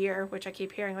new year, which I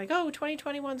keep hearing like, oh,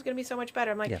 2021 is going to be so much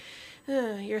better. I'm like,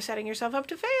 you're setting yourself up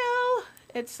to fail.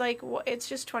 It's like, it's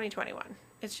just 2021.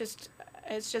 It's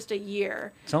just a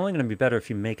year. It's only going to be better if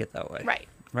you make it that way. Right.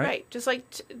 Right. Just like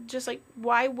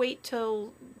why wait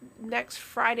till next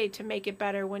Friday to make it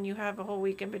better when you have a whole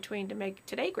week in between to make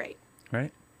today great,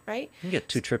 Right. right? You can get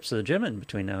 2 trips to the gym in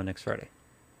between now and next Friday.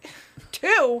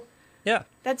 2. Yeah.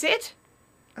 That's it.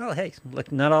 Oh, hey,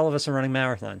 look, not all of us are running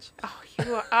marathons. Oh,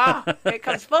 you are. Oh, it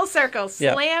comes full circle,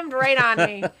 Yeah. slammed right on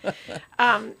me.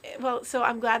 Well, so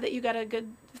I'm glad that you got a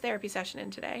good therapy session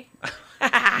in today.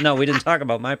 No, we didn't talk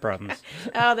about my problems.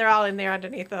 Oh, they're all in there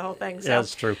underneath the whole thing. So. Yeah,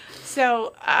 that's true.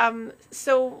 So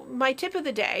my tip of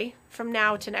the day from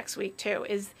now to next week too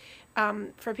is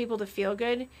for people to feel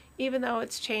good, even though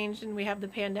it's changed and we have the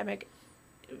pandemic.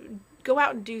 Go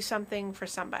out and do something for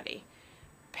somebody.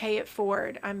 Pay it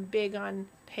forward. I'm big on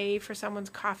pay for someone's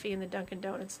coffee in the Dunkin'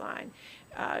 Donuts line.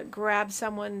 Grab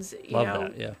someone's,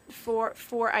 Love that, yeah.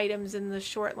 four items in the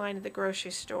short line at the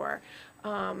grocery store.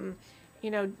 Do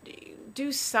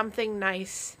something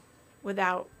nice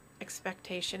without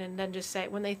expectation, and then just say,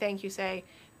 when they thank you, say,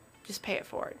 just pay it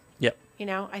forward. Yep.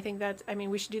 I think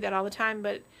we should do that all the time,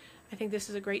 but I think this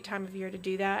is a great time of year to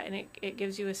do that, and it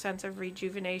gives you a sense of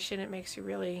rejuvenation. It makes you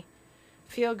really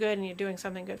feel good, and you're doing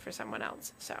something good for someone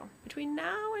else. So between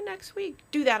now and next week,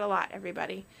 do that a lot,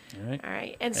 everybody. All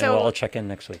right. And so we'll all check in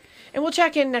next week. And we'll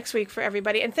check in next week for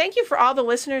everybody. And thank you for all the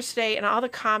listeners today and all the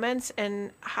comments.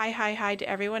 And hi to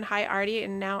everyone. Hi, Artie.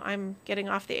 And now I'm getting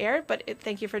off the air, but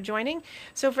thank you for joining.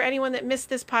 So for anyone that missed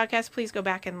this podcast, please go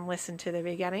back and listen to the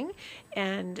beginning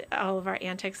and all of our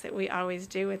antics that we always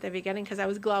do at the beginning, because I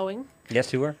was glowing.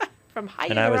 Yes, you were. From high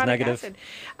and I was hyaluronic negative.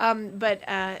 acid. But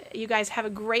you guys have a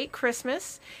great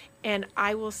Christmas, and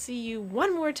I will see you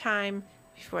one more time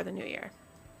before the new year.